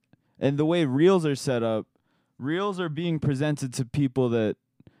and the way reels are set up, reels are being presented to people that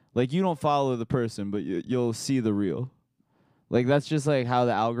you don't follow the person, but you'll see the reel. That's just how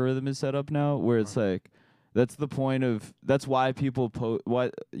the algorithm is set up now, where it's that's the point of, that's why people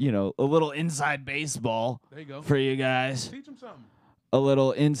a little inside baseball. There you go. For you guys. Teach them something. A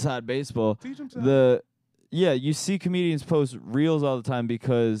little inside baseball. Teach them something. You see comedians post reels all the time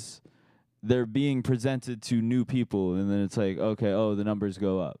because they're being presented to new people, and then it's okay, the numbers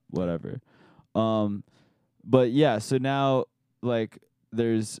go up, whatever. But yeah, so now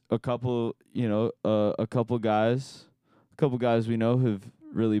there's a couple guys we know who've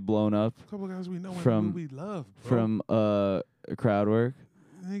really blown up. A couple guys we know from we love, bro. From crowd work.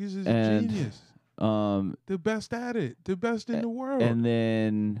 Niggas is a genius. The best at it, the best in the world. And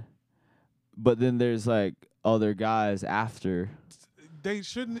then, but then there's other guys after. They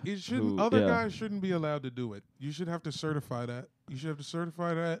shouldn't. It shouldn't. Other guys shouldn't be allowed to do it. You should have to certify that. You should have to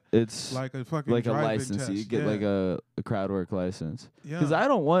certify that. It's like a fucking a license. Test. You get a crowd work license. Yeah. Because I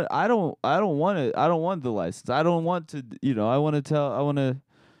don't want it. I don't want the license. I don't want to. I want to.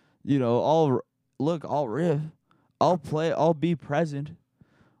 I'll riff. I'll play. I'll be present.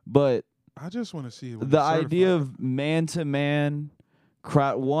 But I just want to see the idea of man-to-man,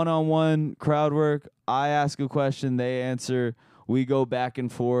 one-on-one crowd work. I ask a question, they answer. We go back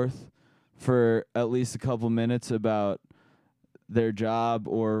and forth for at least a couple minutes about their job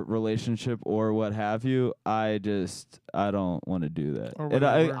or relationship or what have you. I don't want to do that. And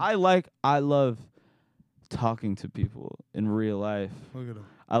I love talking to people in real life. Look at them.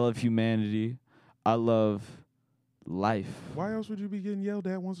 I love humanity. I love life. Why else would you be getting yelled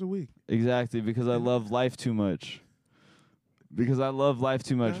at once a week? Exactly, because I love life too much. because I love life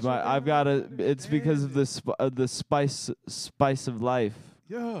too much. That's what I've got to. everybody It's because of understands. the spice of life.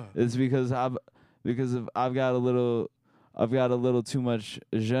 Yeah. It's because I've got a little too much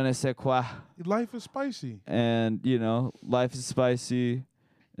je ne sais quoi, Life is spicy. and life is spicy,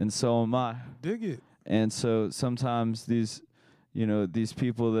 and so am I. Dig it. And so sometimes these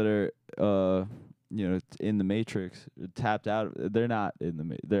people that are in the matrix, tapped out. They're not in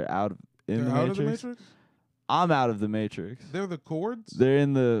the they're out of in They're the out matrix. of the Matrix? I'm out of the matrix. They're the chords? They're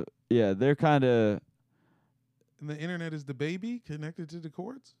in the they're kind of And the internet is the baby connected to the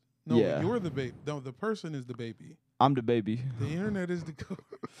chords? No, Yeah. you're the baby. No, the person is the baby. I'm the baby. The internet is the chord.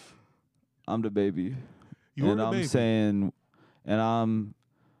 I'm the baby. You're and the I'm baby. saying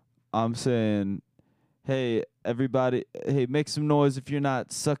I'm saying, hey everybody, hey, make some noise if you're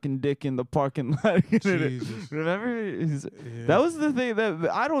not sucking dick in the parking lot. Jesus. Remember? Yeah. That was the thing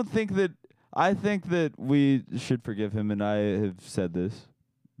that I think that we should forgive him, and I have said this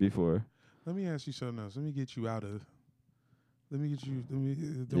before. Let me ask you something else. Let me get you out of. Let me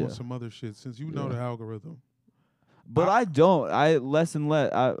doing Yeah. some other shit since you know Yeah. the algorithm. But I don't. I less and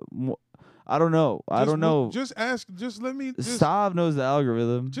less. I don't know. I don't know. Just ask. Just let me. Just, Sav knows the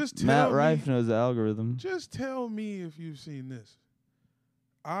algorithm. just Matt tell Rife me- knows the algorithm. just tell me if you've seen this.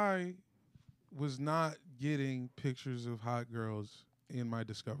 I was not getting pictures of hot girls in my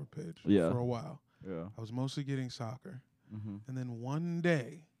Discover page Yeah. for a while. Yeah. I was mostly getting soccer. Mm-hmm. And then one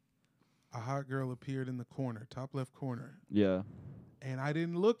day, a hot girl appeared in the corner, top left corner. Yeah. And I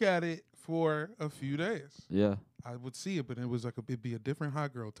didn't look at it for a few days. Yeah. I would see it, but it was like it'd be a different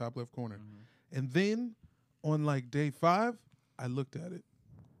hot girl, top left corner. Mm-hmm. And then on like day 5, I looked at it.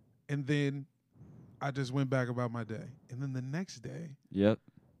 And then I just went back about my day. And then the next day, Yep.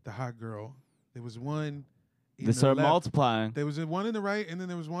 the hot girl, there was one in They the start left. multiplying. There was one in the right, and then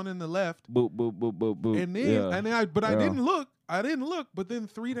there was one in the left. Boop boop boop boop boop. And then, yeah. and then I Yeah. didn't look. I didn't look. But then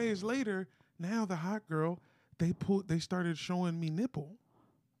 3 days later, now the hot girl, they started showing me nipple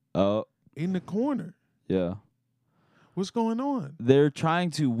Oh in the corner. yeah. What's going on? They're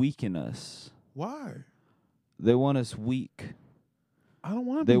trying to weaken us. Why? They want us weak. I don't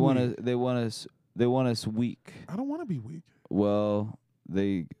want to be They weak. They want us weak. I don't want to be weak. Well,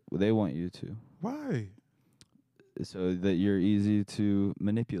 they want you to, Why? so that you're easy to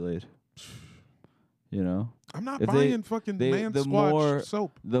manipulate. You know, I'm not If buying fucking the man squatch more-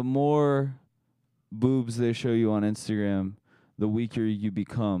 soap. the more boobs they show you on Instagram, the weaker you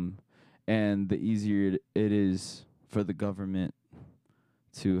become, and the easier it is for the government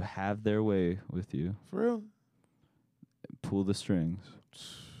to have their way with you. For real? Pull the strings.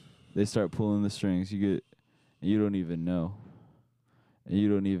 They start pulling the strings. You don't even know. And you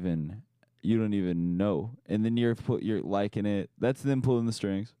don't even know. And then you're liking it. That's them pulling the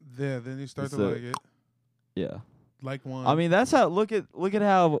strings. Yeah, then you start It's to a- like it. Yeah. Like one. I mean, that's how look at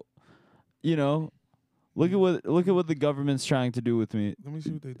how look at what the government's trying to do with me. Let me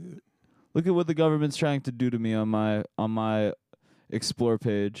see what they did. Look at what the government's trying to do to me on my explore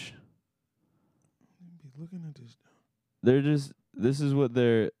page. Be looking at this. They're just this is what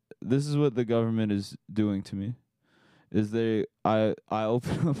the government is doing to me. Is I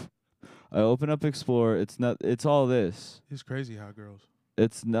open up explore, it's all this. It's crazy hot girls.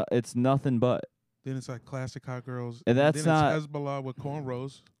 It's nothing but. Then it's like classic hot girls. And that's then not- it's Hezbollah with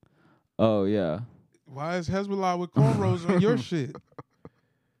cornrows. Oh yeah. Why is Hezbollah with cornrows on your shit?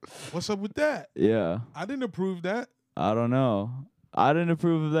 What's up with that? Yeah. I didn't approve that. I don't know. I didn't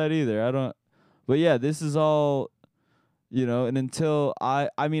approve of that either. But yeah, this is all, and until I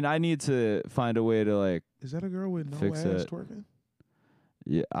need to find a way to like, Is that a girl with no Fix ass it. twerking?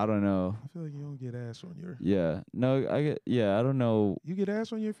 yeah, I don't know. I feel like you don't get ass on your. Yeah. No, I don't know. You get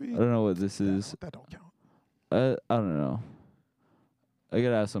ass on your feet? I don't know what this That- is. That don't count. I don't know. I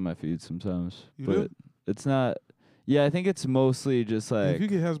get ass on my feet sometimes. You but do? it's not. Yeah, I think it's mostly just like. If you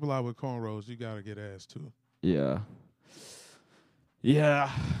get Hezbollah with cornrows, you gotta get ass too. Yeah. Yeah.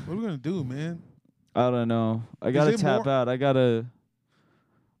 What are we gonna do, man? I don't know. I Is gotta it tap more- out. I gotta.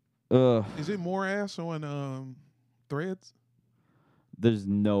 Is it more ass on Threads? There's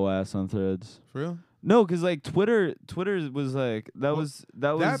no ass on Threads. For real? No, because like Twitter was like that Well, was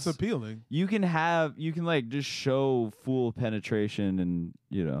That's appealing. you can like just show full penetration and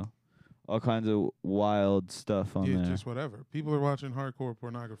all kinds of wild stuff on Yeah, there. just whatever. People are watching hardcore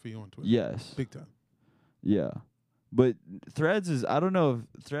pornography on Twitter. Yes. Big time. Yeah. But Threads is I don't know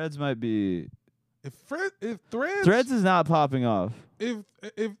if Threads might be If Threads Threads is not popping off. if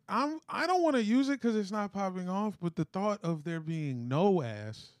I don't want to use it because it's not popping off, but the thought of there being no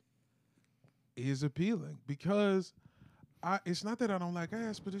ass is appealing because it's not that I don't like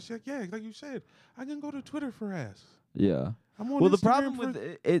ass, but it's like you said, I can go to Twitter for ass. Yeah. I'm on Well, the Instagram problem for-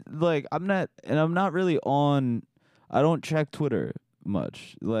 with it, like, I'm not really on. I don't check Twitter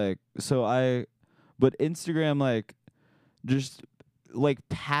much, like, but Instagram, like, just like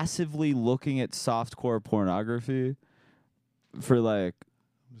passively looking at softcore pornography for like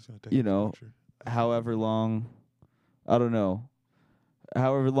I'm just gonna take you this know, picture. however long, I don't know,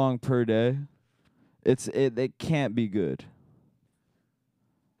 however long per day, it can't be good.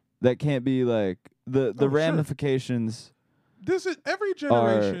 That can't be like the Sure. ramifications. This is every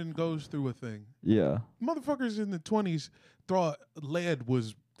generation goes through a thing. Yeah. Motherfuckers in the 20s thought lead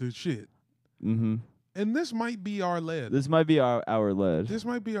was the shit. Mm-hmm. And this might be our lead. This might be our lead. This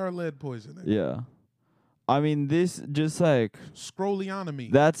might be our lead poisoning. Yeah. I mean, this just like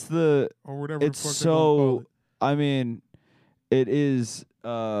Scrolleonomy. that's the. Or whatever It's the fuck they're gonna call so. it. I mean, it is.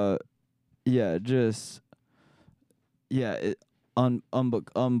 Yeah. Just. Yeah.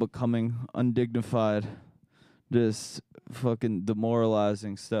 Unbecoming, undignified, just fucking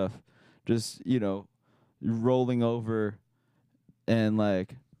demoralizing stuff. Just rolling over and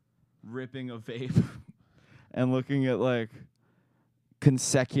like ripping a vape and looking at like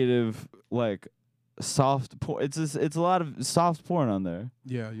consecutive like soft porn. It's a lot of soft porn on there.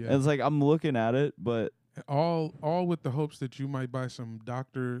 Yeah. And it's like I'm looking at it, but All with the hopes that you might buy some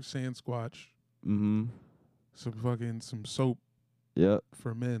Dr. Sandsquatch, some soap yep,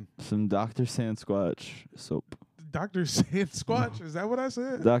 for men. some Dr. Sandsquatch soap. Dr. Sandsquatch? Is that what I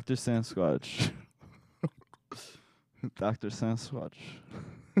said? Dr. Sandsquatch. Dr. Sandsquatch.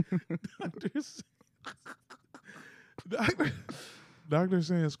 Dr.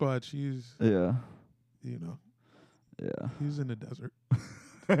 Sandsquatch, he's, Yeah. Yeah. he's in the desert.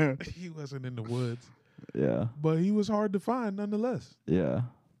 He wasn't in the woods. Yeah. But he was hard to find nonetheless. Yeah.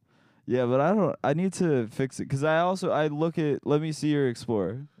 Yeah, but I need to fix it because I look at, let me see your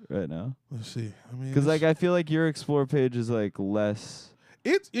Explore right now. Let's see. I mean, Because like I feel like your Explore page is like less.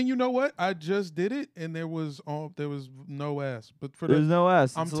 and you know what? I just did it and there was no ass. But for There's no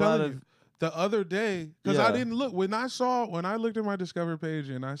ass. I'm It's a lot telling you, the other day, because Yeah. I didn't look when I looked at my Discover page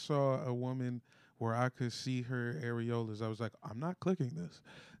and I saw a woman where I could see her areolas, I was like, I'm not clicking this,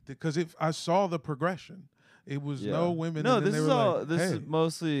 because if I saw the progression, it was Yeah. no women. No, and then this they is were all. like, This hey, is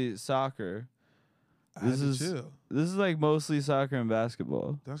mostly soccer. I had This to is chill. this is like mostly soccer and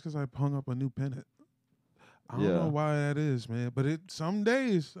basketball. That's because I hung up a new pennant. I don't Yeah. know why that is, man. But some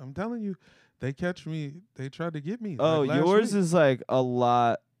days, I'm telling you, they catch me. They tried to get me. Oh, like last yours week. is like a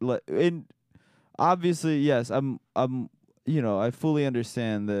lot. Like, and obviously, yes, I'm. I fully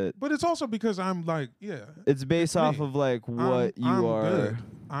understand that But it's also because I'm like, yeah. it's based off me. of like what you I'm are. Good.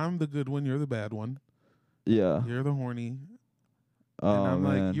 I'm the good one. You're the bad one. Yeah. You're the horny. Oh And I'm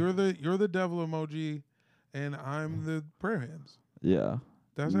man. like, you're the devil emoji, and I'm the prayer hands. Yeah.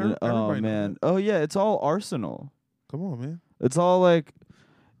 That's Oh everybody. man. Knows Oh yeah. It's all Arsenal. that. Come on, man. It's all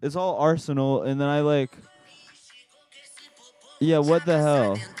Arsenal, and then I like. Yeah. What the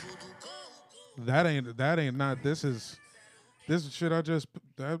hell? That ain't not. This shit. I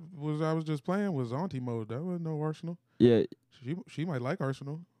was just playing was auntie mode. That wasn't no Arsenal. Yeah. She might like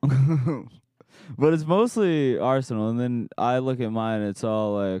Arsenal. But it's mostly Arsenal, and then I look at mine, and it's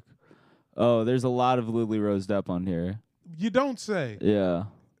all like, oh, there's a lot of Lily Rose Depp on here. You don't say. Yeah.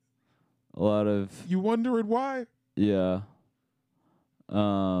 A lot of, You wondering why? yeah.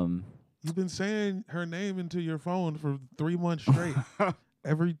 You've been saying her name into your phone for 3 months straight.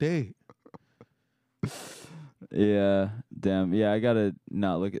 Every day. Yeah. Damn. Yeah, I gotta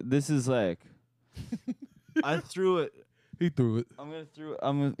not look at, this is like, I threw it. He threw it.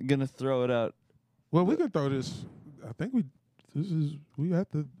 I'm gonna throw it out. Well, we can throw this. I think we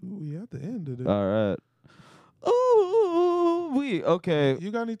at the end of it. All right. Ooh, okay.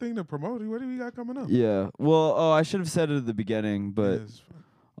 You got anything to promote? What do we got coming up? Yeah. Well, I should have said it at the beginning, but Yes.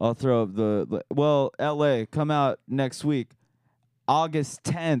 I'll throw up LA, come out next week, August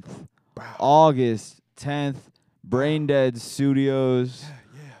 10th. Wow. August 10th, Brain Dead Studios.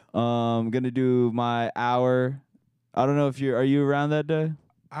 Yeah. Gonna do my hour. I don't know if are you around that day?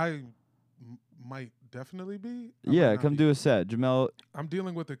 I might definitely be. Yeah, come do a set. Jamel, I'm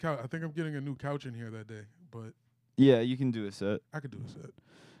dealing with the couch. I think I'm getting a new couch in here that day, but yeah, you can do a set. I could do a set.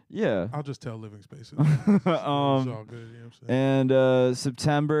 Yeah. I'll just tell Living Spaces. It's all good. You know what I'm saying? And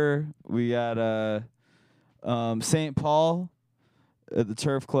September we got St. Paul at the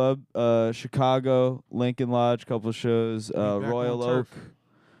Turf Club, Chicago, Lincoln Lodge, couple shows, back Royal on Oak, turf.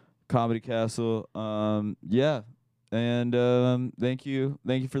 Comedy Castle. Yeah. And thank you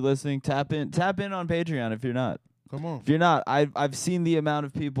for listening. Tap in on Patreon if you're not. Come on. If you're not, I've seen the amount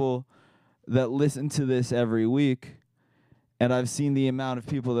of people that listen to this every week, and I've seen the amount of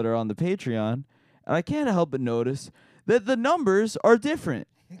people that are on the Patreon, and I can't help but notice that the numbers are different.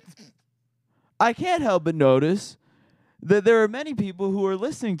 I can't help but notice that there are many people who are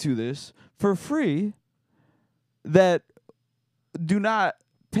listening to this for free that do not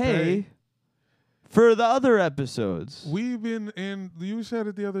pay for the other episodes. We've been you said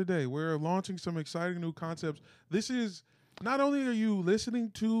it the other day, we're launching some exciting new concepts. This is, not only are you listening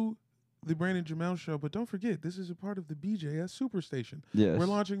to the Brandon Jamel Show, but don't forget, this is a part of the BJS Superstation. Yes. We're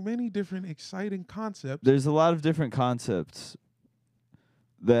launching many different exciting concepts. There's a lot of different concepts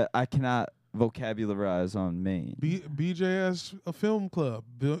that I cannot vocabularize on main. BJS a film club,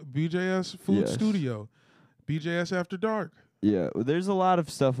 BJS food studio, BJS After Dark. Yeah, there's a lot of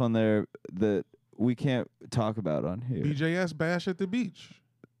stuff on there that we can't talk about on here. BJS Bash at the Beach.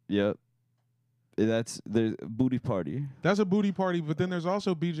 Yep. There's booty party. That's a booty party, but then there's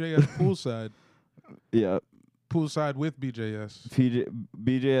also BJS Poolside. Yep. Poolside with BJS.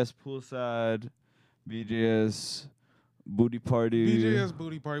 BJS Poolside, BJS Booty Party. BJS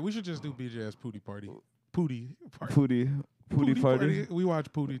Booty Party. We should just do BJS Pooty Party. Pooty Party. Pooty Party. We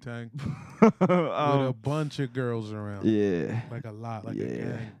watch Pooty Tang with a bunch of girls around. Yeah. Like a lot, like a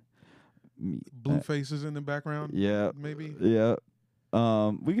gang. Me. Blue faces in the background. Yeah. Maybe. Yeah.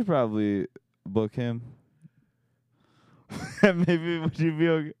 We could probably book him. Maybe would you be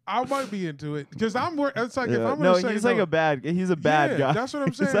okay? I might be into it because I'm. It's like if I'm no, gonna say he's like a bad. He's a bad guy. That's what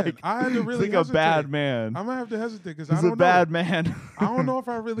I'm saying. Like, I had to really. He's like a bad man. I'm gonna have to hesitate because I He's don't a bad man. I don't know if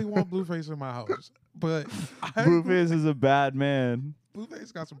I really want Blueface in my house, but Blueface is a bad man.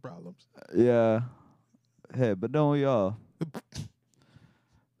 Blueface got some problems. Yeah. Hey, but don't we all?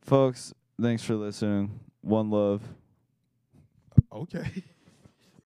 Folks, thanks for listening. One love. Okay.